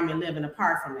environment living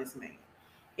apart from this man?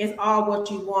 It's all what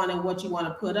you want and what you want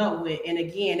to put up with. And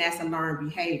again, that's a learned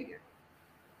behavior.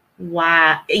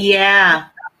 Wow. Yeah.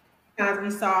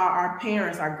 Sometimes we saw our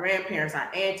parents, our grandparents, our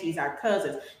aunties, our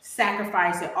cousins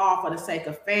sacrifice it all for the sake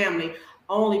of family,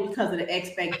 only because of the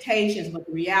expectations. But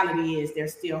the reality is, they're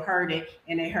still hurting,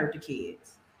 and they hurt the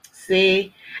kids.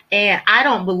 See, and I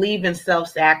don't believe in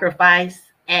self-sacrifice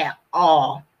at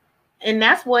all. And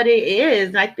that's what it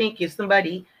is. I think if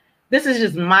somebody, this is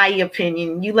just my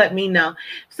opinion, you let me know,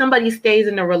 if somebody stays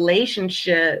in a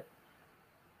relationship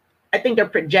I think they're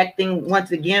projecting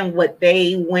once again what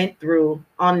they went through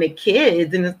on the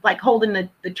kids, and it's like holding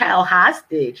the child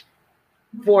hostage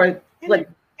for and like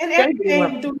and they grew up.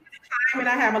 everything through this time, and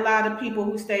I have a lot of people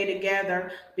who stay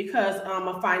together because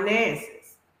of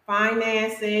finances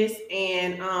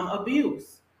and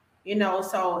abuse.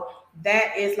 So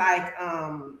that is like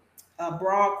a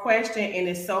broad question, and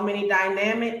there's so many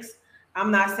dynamics.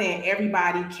 I'm not saying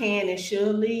everybody can and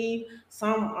should leave.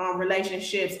 Some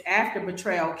relationships after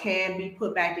betrayal can be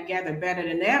put back together better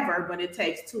than ever, but it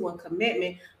takes two and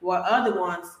commitment, where other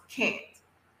ones can't.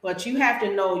 But you have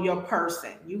to know your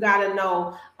person. You got to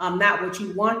know not what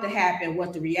you want to happen,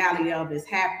 what the reality of is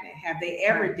happening. Have they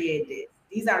ever did this?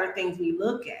 These are the things we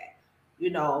look at.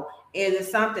 Is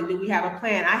it something? Do we have a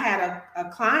plan? I had a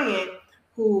client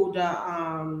who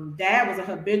the dad was a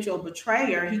habitual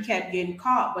betrayer. He kept getting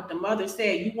caught, but the mother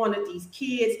said, "You wanted these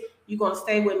kids. You're gonna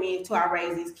stay with me until I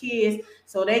raise these kids."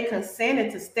 So they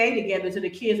consented to stay together till the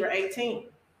kids were 18.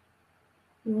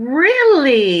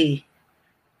 Really?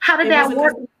 How did It was that a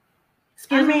work? I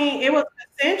Excuse me. mean, it was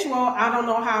consensual. I don't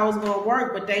know how it was going to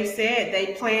work, but they said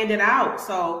they planned it out.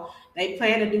 So they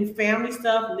planned to do family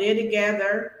stuff, live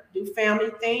together, do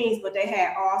family things, but they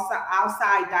had also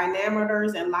outside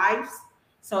dynamiters and lives.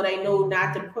 So they knew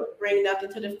not to bring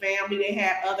nothing to the family. They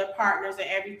had other partners and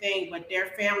everything, but their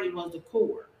family was the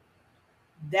core.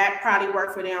 That probably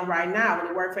worked for them right now. Would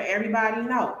it work for everybody?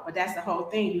 No. But that's the whole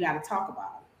thing. You got to talk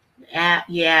about it.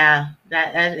 Yeah,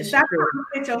 that And is stop true. trying to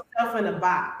fit yourself in a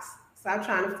box. Stop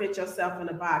trying to fit yourself in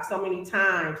a box. So many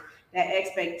times that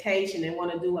expectation and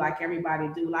want to do like everybody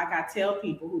do. Like I tell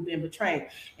people who've been betrayed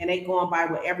and they going by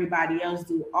what everybody else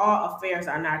do. All affairs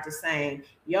are not the same.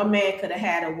 Your man could have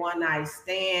had a one night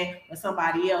stand, but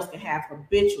somebody else can have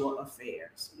habitual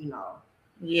affairs.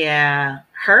 Yeah,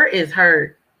 hurt is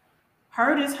hurt.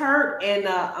 Hurt is hurt, and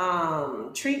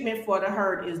the treatment for the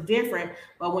hurt is different.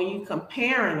 But when you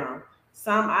comparing them,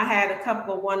 I had a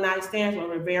couple of one night stands where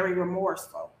were very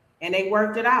remorseful, and they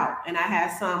worked it out. And I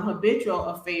had some habitual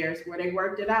affairs where they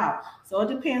worked it out. So it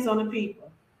depends on the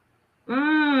people.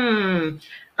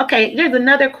 Okay, there's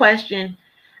another question.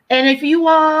 And if you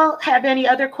all have any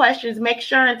other questions, make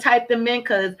sure and type them in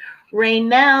because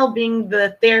Raynell, being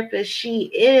the therapist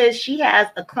she has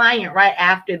a client right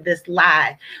after this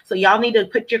live. So y'all need to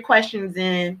put your questions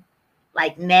in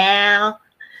like now.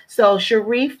 So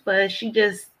Sharifa, she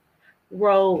just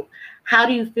wrote, how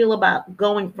do you feel about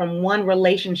going from one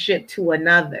relationship to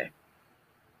another?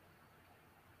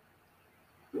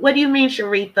 What do you mean,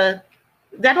 Sharifa?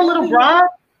 Is that a little broad?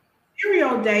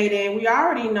 Serial dating, we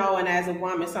already know, and as a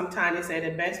woman, sometimes they say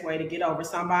the best way to get over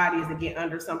somebody is to get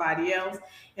under somebody else.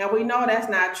 And we know that's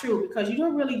not true because you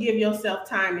don't really give yourself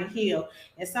time to heal.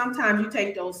 And sometimes you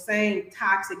take those same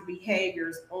toxic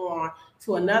behaviors on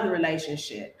to another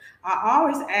relationship. I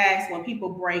always ask when people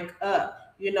break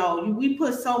up, we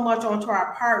put so much onto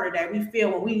our partner that we feel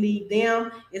when we leave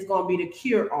them, it's going to be the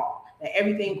cure all, that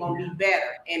everything's going to be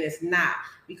better. And it's not,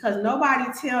 because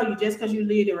nobody tell you just because you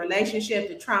leave the relationship,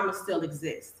 the trauma still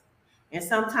exists. And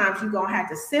sometimes you're going to have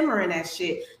to simmer in that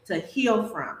shit to heal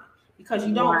from it, because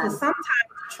you don't, because sometimes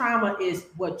trauma is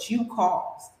what you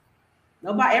caused.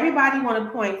 Everybody want to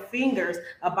point fingers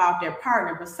about their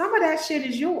partner, but some of that shit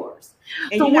is yours.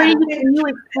 And so can you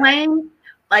explain,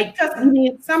 like, some of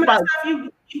the stuff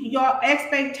your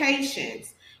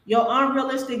expectations, your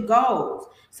unrealistic goals.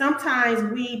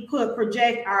 Sometimes we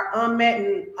project our unmet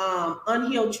and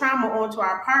unhealed trauma onto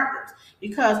our partners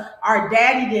because our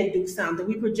daddy didn't do something.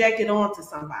 We projected onto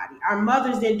somebody. Our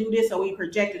mothers didn't do this, so we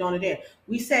projected onto them.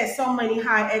 We set so many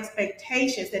high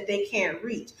expectations that they can't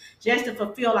reach just to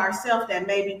fulfill ourselves that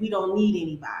maybe we don't need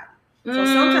anybody. So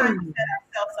sometimes we set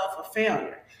ourselves up for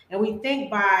failure. And we think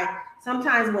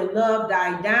sometimes when love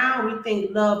died down, we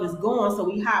think love is gone, so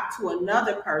we hop to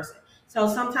another person. So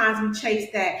sometimes we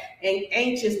chase that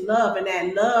anxious love and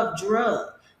that love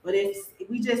drug. But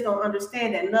we just don't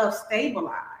understand that love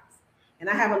stabilizes. And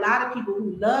I have a lot of people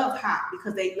who love hot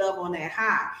because they love on that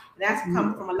high. And that's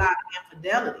come from a lot of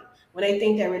infidelity. When they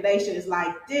think their relation is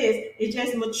like this, it's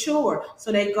just mature.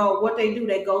 So they go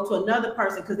to another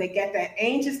person because they get that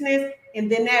anxiousness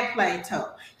and then that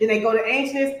plateau. Then they go to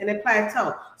anxiousness and then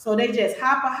plateau. So they just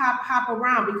hop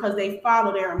around because they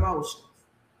follow their emotions.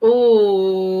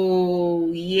 Oh,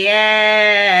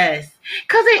 yes.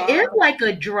 Because it is like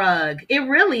a drug. It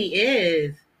really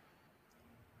is.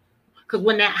 Because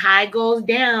when that high goes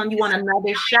down, you want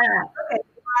another shot. Okay,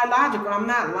 biological. I'm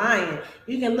not lying.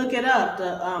 You can look it up.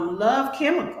 The love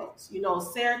chemicals,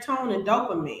 serotonin,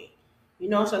 dopamine.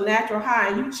 It's a natural high,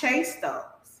 and you chase those.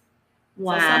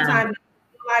 Wow. So sometimes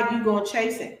you feel like you're going to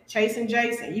chase it. Chasing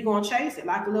Jason. You're going to chase it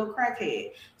like a little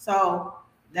crackhead. So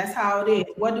That's how it is.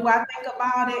 What do I think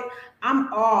about it?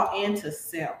 I'm all into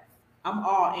self. I'm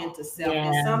all into self.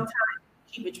 And Yeah. sometimes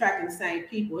you keep attracting the same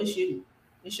people. It's you.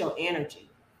 It's your energy.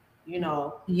 You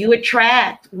know, You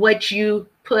attract what you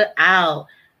put out.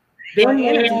 your Been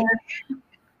energy. there.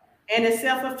 And it's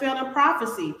self-fulfilling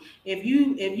prophecy. If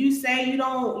you say you're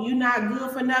not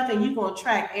good for nothing, you're gonna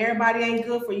attract everybody ain't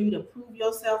good for you to prove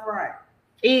yourself right.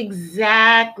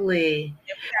 Exactly.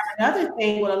 Another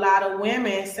thing with a lot of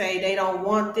women say they don't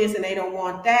want this and they don't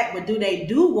want that, but do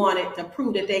want it to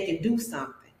prove that they can do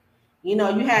something. You know,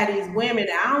 you have these women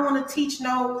that I don't want to teach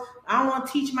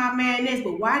my man this,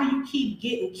 but why do you keep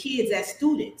getting kids as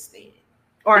students then?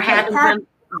 Or Because having them.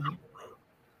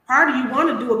 part of you want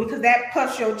to do it because that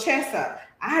puffs your chest up.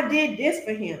 I did this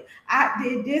for him. I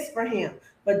did this for him.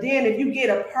 But then if you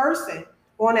get a person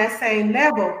on that same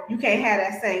level, you can't have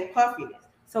that same puffiness.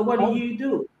 So what Oh.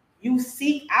 do? You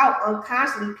seek out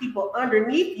unconsciously people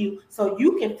underneath you so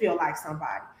you can feel like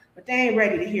somebody. But they ain't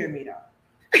ready to hear me though.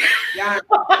 Y'all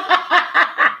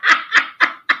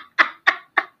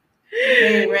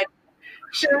they ain't ready.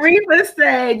 Sharifa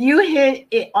said you hit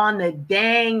it on the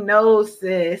dang nose,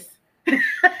 sis.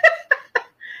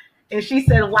 And she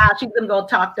said, wow, she's gonna go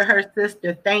talk to her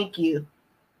sister. Thank you.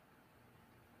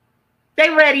 They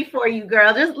ready for you,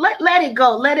 girl. Just let it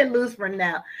go. Let it loose for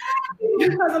now.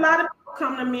 Because a lot of people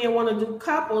come to me and want to do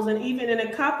couples, and even in the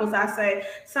couples, I say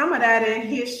some of that ain't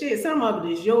his shit. Some of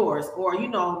it is yours, or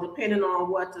depending on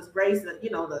what the race,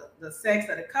 the sex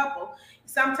of the couple.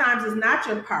 Sometimes it's not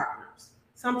your partner's.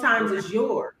 Sometimes it's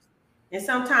yours, and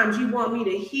sometimes you want me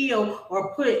to heal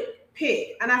or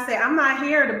pick. And I say I'm not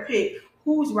here to pick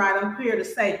who's right. I'm here to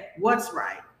say what's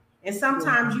right. And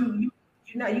sometimes you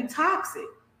toxic.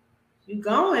 You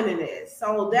going in this.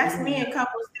 So that's me in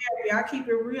couples therapy. I keep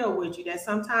it real with you that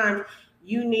sometimes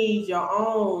you need your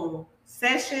own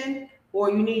session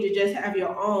or you need to just have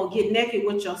your own, get naked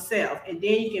with yourself, and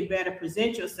then you can better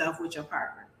present yourself with your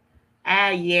partner.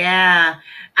 Yeah.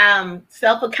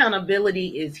 Self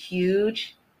accountability is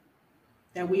huge.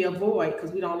 That we avoid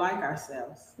because we don't like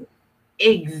ourselves.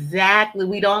 Exactly.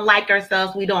 We don't like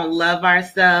ourselves. We don't love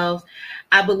ourselves.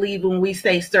 I believe when we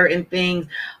say certain things,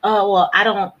 oh, well, I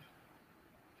don't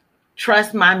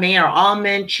trust my man, or all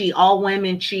men cheat, all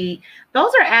women cheat.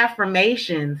 Those are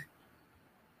affirmations.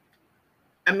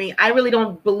 I mean, I really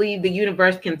don't believe the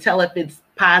universe can tell if it's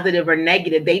positive or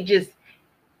negative. They just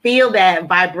feel that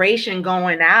vibration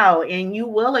going out, and you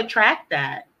will attract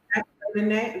that.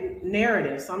 The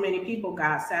narrative. So many people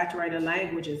got saturated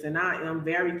languages, and I am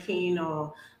very keen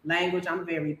on language. I'm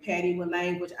very petty with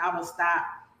language. I would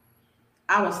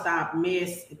stop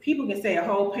miss. People can say a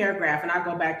whole paragraph, and I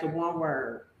go back to one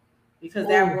word because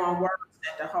that one word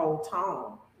set the whole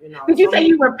tone. Did you So say many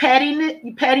you were petty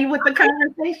with the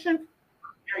conversation?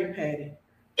 very petty.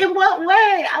 In what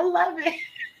way? I love it.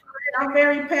 I'm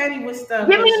very petty with stuff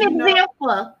Give me because an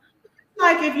example.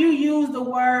 like if you use the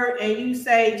word and you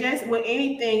say just with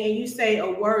anything and you say a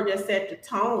word that set the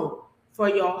tone for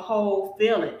your whole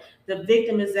feeling, the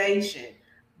victimization,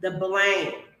 the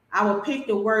blame. I will pick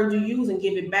the word you use and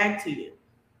give it back to you.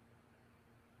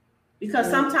 Because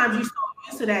sometimes you're so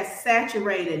used to that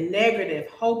saturated, negative,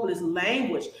 hopeless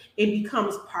language, it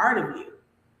becomes part of you.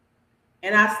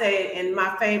 And I say, and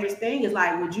my favorite thing is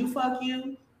like, would you fuck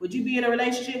you? Would you be in a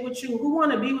relationship with you? Who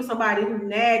want to be with somebody who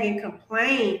nag and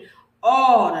complain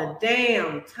all the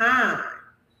damn time?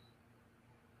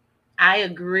 I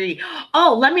agree.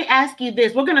 Oh, let me ask you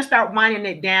this. We're going to start winding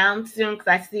it down soon because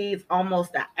I see it's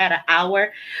almost at an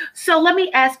hour. So let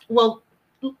me ask, well,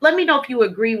 let me know if you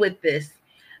agree with this.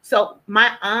 So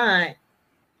my aunt,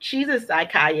 she's a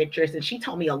psychiatrist, and she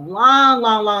told me a long,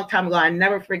 long, long time ago, I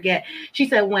never forget. She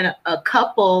said when a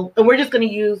couple, and we're just going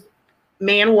to use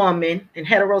man, woman, and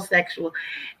heterosexual,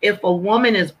 if a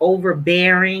woman is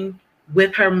overbearing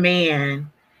with her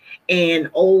man and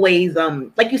always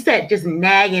like you said, just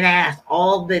nagging ass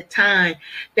all the time,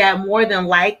 that more than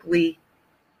likely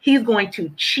he's going to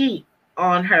cheat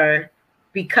on her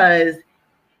because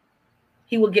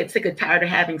he will get sick and tired of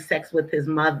having sex with his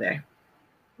mother.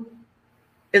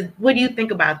 What do you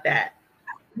think about that?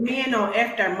 Men don't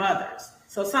F their mothers.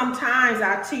 So sometimes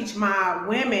I teach my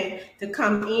women to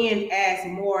come in as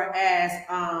more as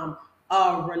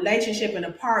a relationship and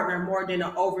a partner more than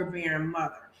an overbearing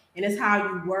mother. And it's how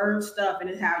you word stuff and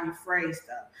it's how you phrase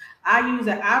stuff.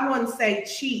 I wouldn't say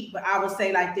cheat, but I would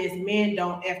say like this: men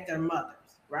don't F their mothers,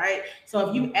 right? So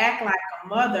if you act like a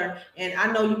mother, and I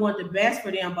know you want the best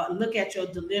for them, but look at your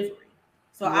delivery.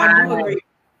 So I do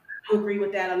agree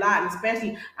with that a lot. And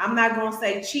especially, I'm not going to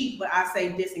say cheat, but I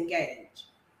say disengage.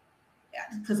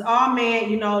 Because all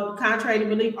men, contrary to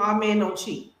belief, all men don't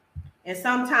cheat. And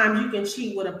sometimes you can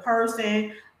cheat with a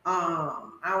person. I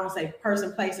don't say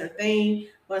person, place, or thing,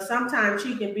 but sometimes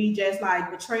she can be just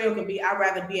like betrayal can be. I'd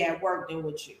rather be at work than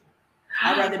with you.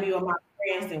 I'd rather be with my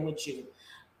friends than with you.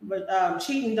 But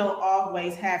cheating don't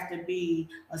always have to be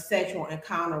a sexual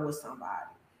encounter with somebody.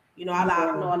 You know, know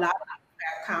a lot of people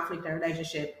have conflict in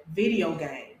relationship. Video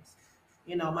games.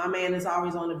 You know, my man is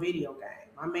always on a video game.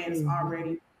 My man is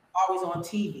always on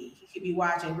TV. He could be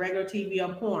watching regular TV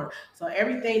or porn. So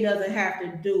everything doesn't have to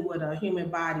do with a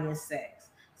human body and sex.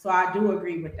 So I do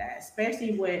agree with that,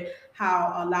 especially with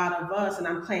how a lot of us, and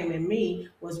I'm claiming me,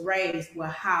 was raised with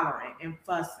hollering and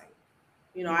fussing.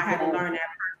 You know, I had to learn that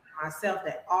myself,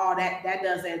 that all that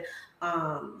doesn't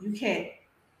you can't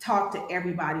talk to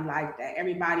everybody like that.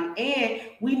 Everybody, and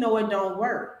we know it don't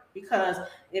work, because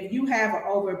if you have an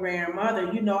overbearing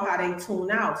mother, you know how they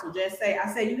tune out. So just say,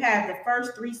 I say you have the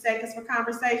first 3 seconds for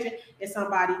conversation, and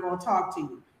somebody gonna talk to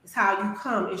you. It's how you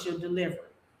come, it's your delivery.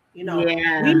 You know,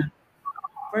 we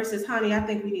versus, honey, I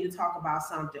think we need to talk about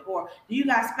something. Or, do you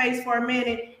got space for a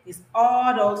minute? It's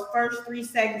all those first 3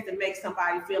 seconds that make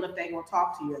somebody feel if they're going to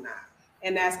talk to you or not.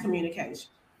 And that's communication.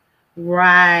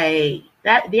 Right.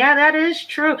 That is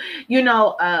true. You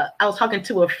know, I was talking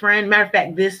to a friend, matter of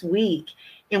fact, this week,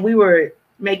 and we were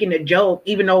making a joke,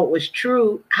 even though it was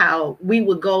true, how we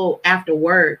would go after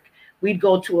work. We'd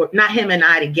go to, not him and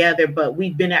I together, but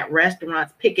we've been at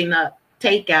restaurants picking up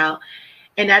takeout.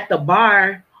 And at the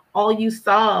bar, all you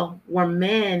saw were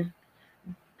men.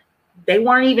 They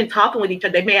weren't even talking with each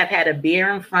other. They may have had a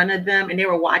beer in front of them and they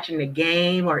were watching the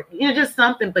game or, you know, just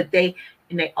something, but they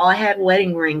all had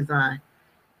wedding rings on.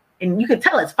 And you could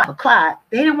tell it's 5 o'clock.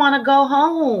 They didn't want to go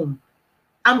home.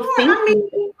 I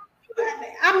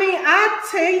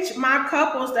teach my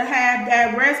couples to have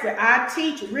that respect. I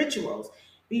teach rituals.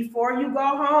 Before you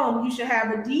go home, you should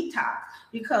have a detox,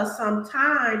 because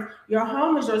sometimes your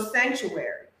home is your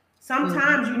sanctuary.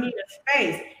 Sometimes you need a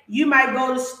space. You might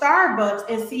go to Starbucks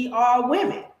and see all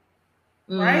women,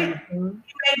 right? You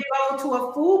may go to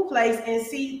a food place and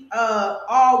see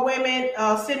all women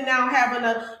sitting down having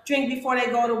a drink before they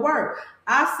go to work.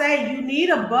 I say you need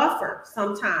a buffer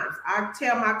sometimes. I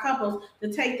tell my couples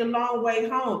to take the long way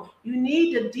home. You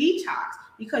need to detox,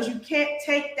 because you can't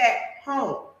take that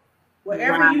home.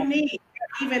 Wherever you need.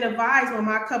 I even advise when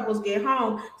my couples get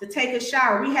home to take a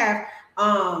shower. We have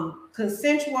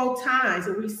consensual times,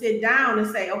 and we sit down and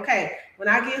say, okay, when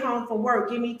I get home from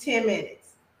work, give me 10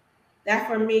 minutes. That's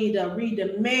for me to read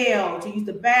the mail, to use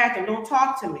the bathroom. Don't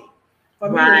talk to me.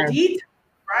 For me to detox,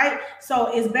 right?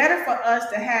 So it's better for us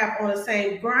to have on the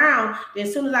same ground than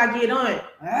as soon as I get on,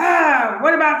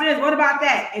 what about this? What about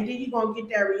that? And then you're going to get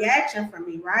that reaction from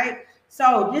me, right?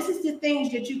 So this is the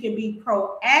things that you can be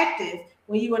proactive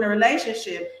when you're in a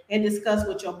relationship and discuss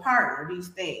with your partner these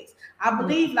things. I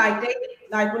believe like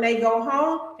when they go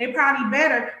home, they're probably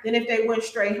better than if they went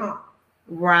straight home.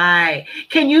 Right.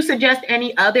 Can you suggest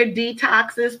any other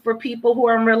detoxes for people who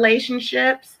are in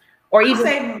relationships? Or even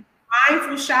say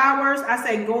mindful showers. I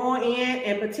say going in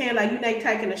and pretend like you're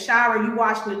taking a shower, you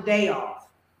washing the day off.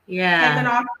 Yeah. Taking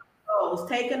off clothes,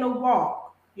 taking a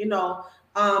walk, you know,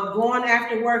 going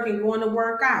after work and going to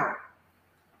work out.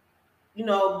 You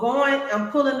know, going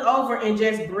and pulling over and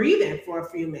just breathing for a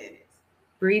few minutes.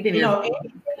 Breathing, you know,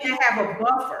 and have a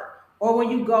buffer. Or when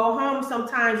you go home,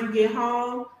 sometimes you get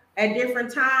home at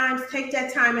different times. Take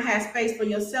that time and have space for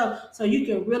yourself, so you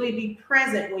can really be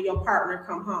present when your partner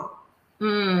come home.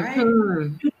 Right?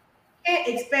 You can't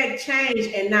expect change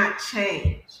and not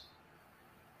change.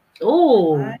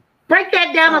 Oh, right? Break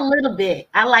that down a little bit.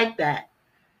 I like that.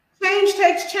 Change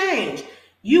takes change.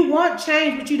 You want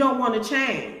change, but you don't want to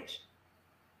change.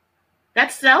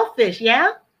 That's selfish,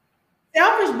 yeah.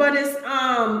 Selfish, but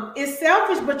it's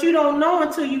selfish, but you don't know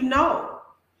until you know.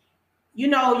 You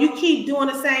know, you keep doing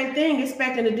the same thing,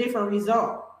 expecting a different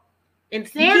result.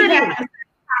 Insanity. You keep having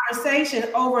the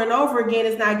conversation over and over again,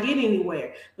 it's not getting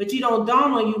anywhere. But you don't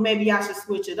dawn on you, maybe I should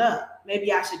switch it up.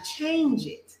 Maybe I should change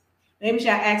it. Maybe should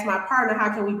I ask my partner, how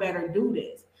can we better do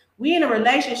this? We in a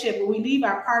relationship, but we leave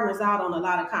our partners out on a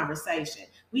lot of conversation.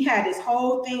 We had this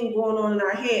whole thing going on in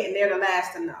our head, and they're the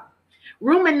last to know.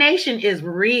 Rumination is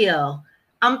real.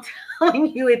 I'm telling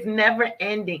you, it's never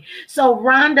ending. So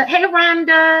Rhonda, hey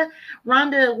Rhonda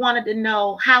wanted to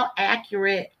know, how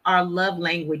accurate are love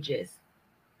languages?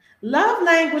 Love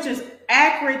language is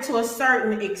accurate to a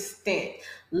certain extent.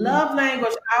 Love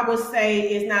language, I would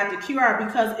say, is not the cure,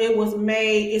 because it was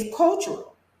made, it's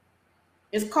cultural.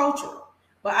 It's cultural.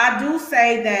 But I do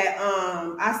say that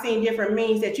I've seen different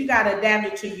means that you got to adapt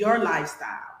it to your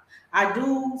lifestyle. I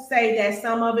do say that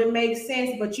some of it makes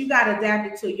sense, but you got to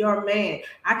adapt it to your man.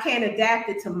 I can't adapt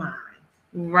it to mine.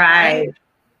 Right.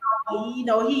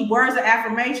 he words of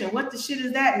affirmation. What the shit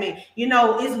does that mean?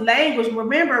 It's language.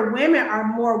 Remember, women are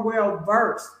more well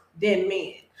versed than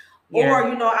men. Yeah. Or, I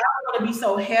don't want to be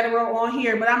so hetero on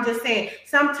here, but I'm just saying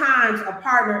sometimes a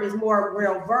partner is more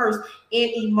well versed in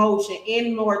emotion,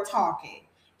 in more talking,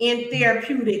 in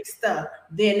therapeutic stuff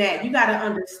than that. You got to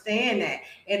understand that.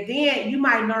 And then you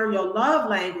might learn your love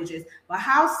languages, but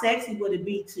how sexy would it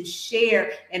be to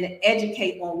share and to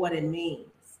educate on what it means?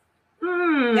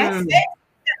 That's sexy.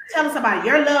 Telling somebody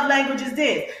your love language is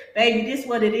this, baby, this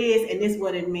what it is, and this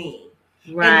what it means.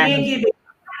 Right. And then give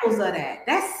examples of that.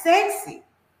 That's sexy.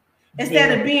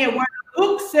 Instead of being where the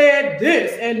book said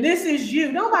this and this is you.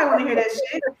 Nobody want to hear that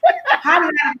shit. How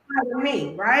did that apply to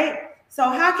me, right? So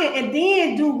and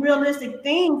then do realistic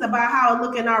things about how it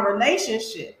look in our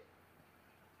relationship.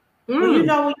 When you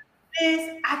know when you do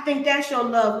this, I think that's your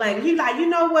love language. You like, you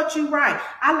know what, you right.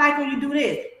 I like when you do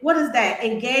this. What is that?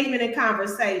 Engagement and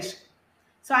conversation.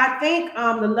 So I think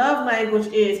the love language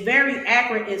is very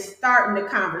accurate in starting the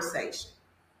conversation.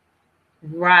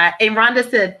 Right. And Rhonda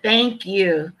said, thank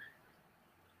you.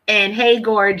 And hey,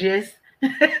 gorgeous.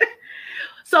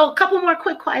 So a couple more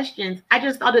quick questions. I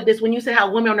just thought of this when you said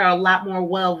how women are a lot more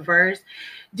well-versed.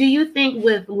 Do you think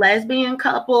with lesbian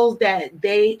couples that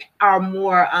they are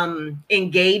more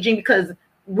engaging? Because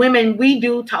women, we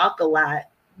do talk a lot.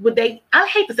 I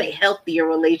hate to say healthier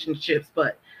relationships,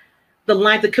 but the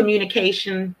lines of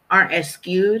communication aren't as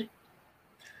skewed?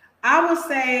 I would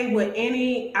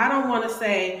say I don't want to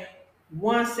say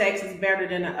one sex is better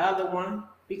than the other one,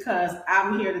 because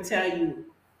I'm here to tell you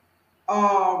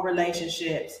all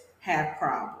relationships have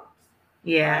problems.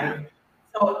 Yeah. Right?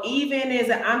 So even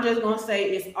I'm just going to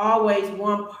say it's always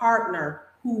one partner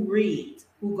who reads,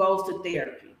 who goes to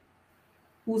therapy,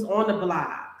 who's on the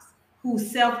blogs, who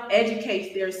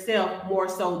self-educates theirself more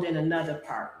so than another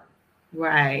partner.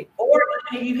 Right. Or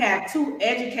if you have two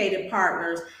educated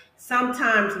partners,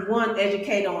 sometimes one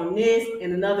educate on this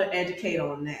and another educate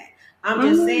on that. I'm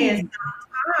just saying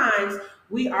sometimes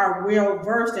we are well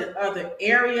versed in other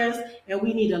areas and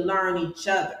we need to learn each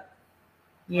other.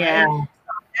 Yeah. Right? So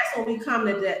that's when we come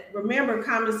to that. Remember,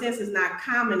 common sense is not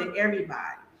common to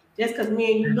everybody. Just because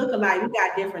me and you look alike, we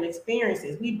got different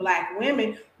experiences. We Black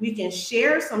women, we can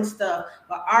share some stuff,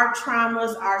 but our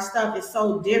traumas, our stuff is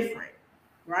so different,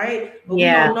 right? But we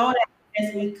don't know that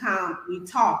as we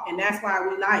talk. And that's why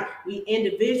we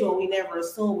individual, we never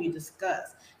assume, we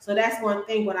discuss. So that's one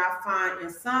thing when I find in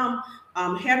some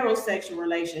heterosexual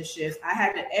relationships, I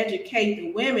had to educate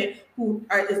the women who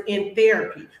are in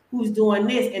therapy, who's doing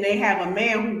this, and they have a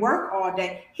man who work all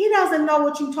day. He doesn't know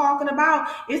what you're talking about.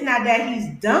 It's not that he's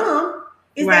dumb.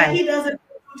 It's that he doesn't know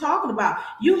what you're talking about.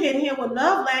 You hitting him with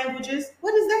love languages.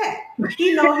 What is that?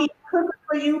 He know he's cooking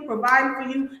for you, providing for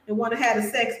you, and want to have the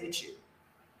sex with you,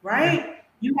 right?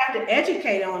 You have to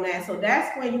educate on that. So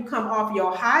that's when you come off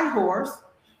your high horse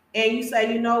and you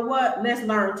say, you know what? Let's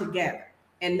learn together.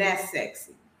 And that's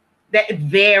sexy. That's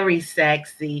very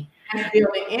sexy. That's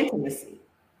building intimacy.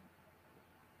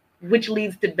 Which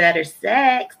leads to better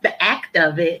sex, the act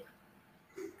of it.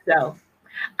 So,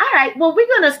 all right. Well, we're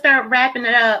going to start wrapping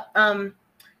it up.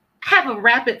 Have a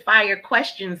rapid fire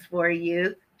questions for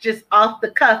you, just off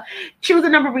the cuff. Choose a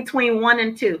number between 1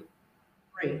 and 2.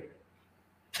 3.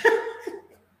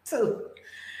 2.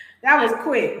 That was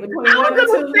quick. Between I was 1 and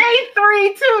 2. Going to say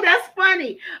 3 too. That's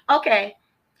funny. Okay.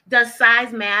 Does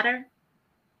size matter?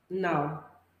 No.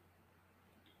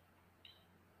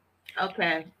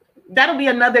 Okay. That'll be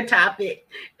another topic.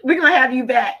 We're going to have you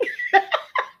back.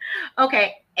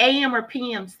 Okay. AM or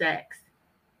PM sex?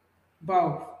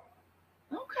 Both.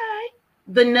 Okay.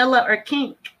 Vanilla or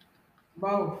kink?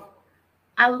 Both.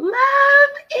 I love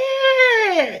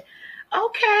it.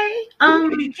 Okay.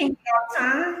 You be kinky all the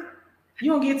time.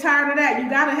 You don't get tired of that. You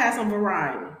gotta have some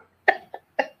variety.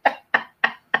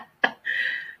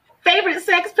 Favorite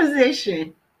sex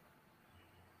position?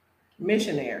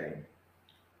 Missionary.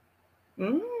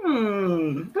 Okay.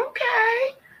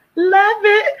 Love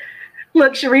it.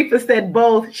 Look, Sharifa said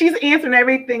both. She's answering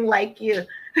everything like you.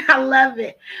 I love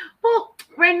it. Well,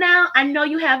 right now, I know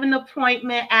you have an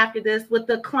appointment after this with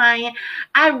the client.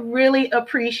 I really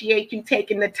appreciate you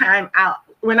taking the time out.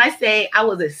 When I say I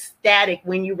was ecstatic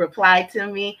when you replied to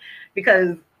me,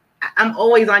 because I'm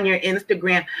always on your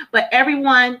Instagram. But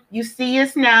everyone, you see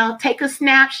us now. Take a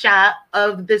snapshot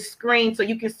of the screen so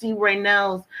you can see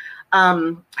Raynell's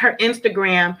her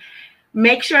Instagram.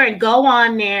 Make sure and go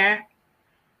on there,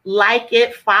 like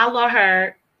it, follow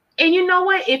her. And you know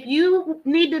what? If you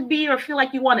need to be or feel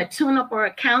like you want to tune up or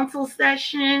a counsel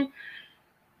session,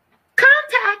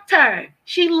 contact her.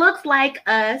 She looks like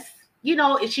us. You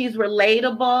know, she's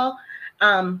relatable.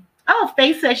 Oh,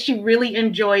 Faye says she really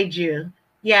enjoyed you.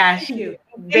 Yeah, Thank you.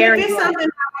 And if very it's good. something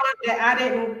that I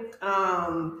didn't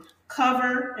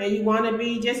cover and you want to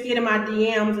be, just get in my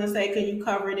DMs and say, can you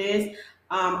cover this?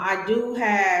 I do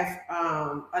have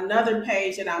another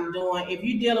page that I'm doing. If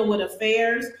you're dealing with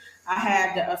affairs, I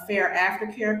have the affair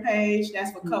aftercare page.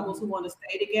 That's for couples who want to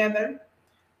stay together.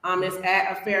 It's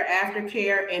at Affair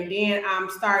Aftercare, and then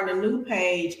I'm starting a new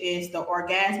page. Is the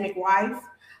Orgasmic Wife,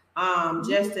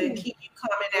 just to keep you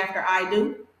coming after I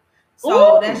do.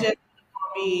 So Ooh. that's just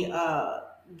be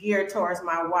geared towards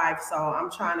my wife. So I'm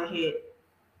trying to hit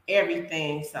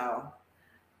everything. So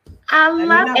I let me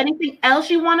love know. anything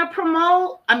else you want to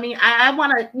promote. I mean, I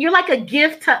want to, you're like a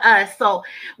gift to us. So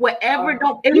whatever,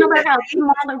 no matter how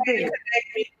small or big.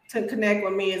 To connect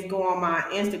with me is go on my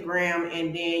Instagram,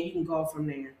 and then you can go from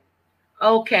there.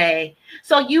 Okay.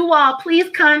 So you all please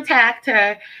contact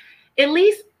her. At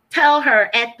least tell her,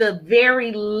 at the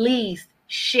very least,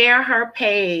 share her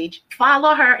page,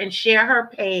 follow her and share her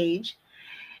page.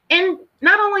 And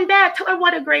not only that, tell her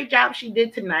what a great job she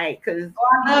did tonight. Because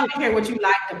I love to hear what you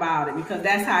liked about it, because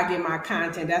that's how I get my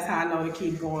content. That's how I know to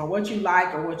keep going. What you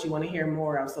like or what you want to hear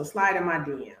more of. So slide in my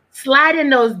DM. Slide in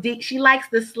those deep. She likes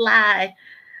to slide.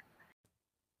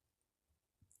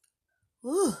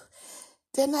 Ooh,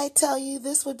 didn't I tell you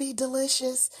this would be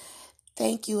delicious?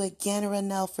 Thank you again,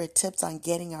 Renelle, for tips on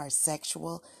getting our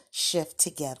sexual shift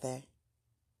together.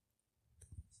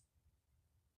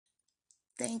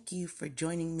 Thank you for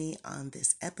joining me on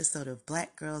this episode of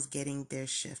Black Girls Getting Their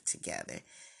Shift Together.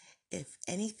 If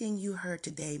anything you heard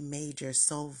today made your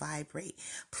soul vibrate,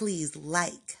 please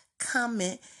like,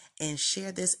 comment, and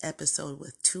share this episode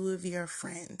with 2 of your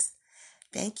friends.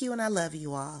 Thank you, and I love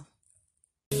you all.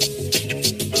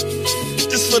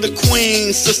 This for the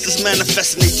queens, sisters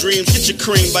manifesting their dreams. Get your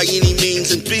cream by any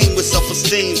means and beam with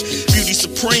self-esteem. Beauty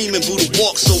supreme and Buddha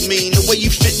walk so mean. The way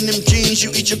you fit in them jeans,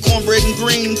 you eat your cornbread and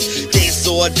greens. Dance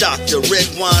or a doctor, red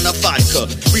wine or vodka.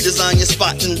 Redesign your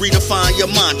spot and redefine your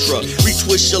mantra.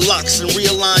 Retwist your locks and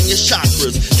realign your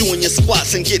chakras. Doing your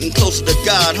squats and getting closer to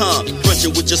God, huh?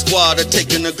 Brunching with your squad or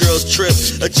taking a girl's trip.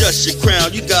 Adjust your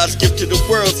crown, you God's gift to the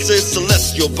world, sis.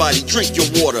 Celestial body, drink your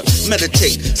water.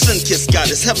 Meditate, sun-kissed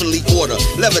goddess, heavenly order.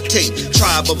 Levitate,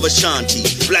 tribe of Ashanti,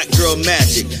 black girl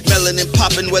magic, melanin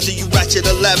popping, whether you ratchet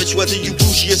or lavish, whether you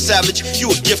bougie or savage, you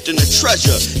a gift and a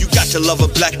treasure. You got to love a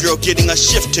black girl getting a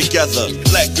shift together.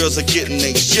 Black girls are getting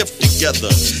a shift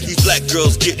together. These black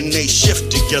girls getting a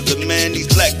shift together, man. These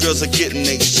black girls are getting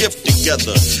a shift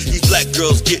together. These black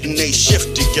girls getting a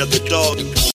shift together, dog.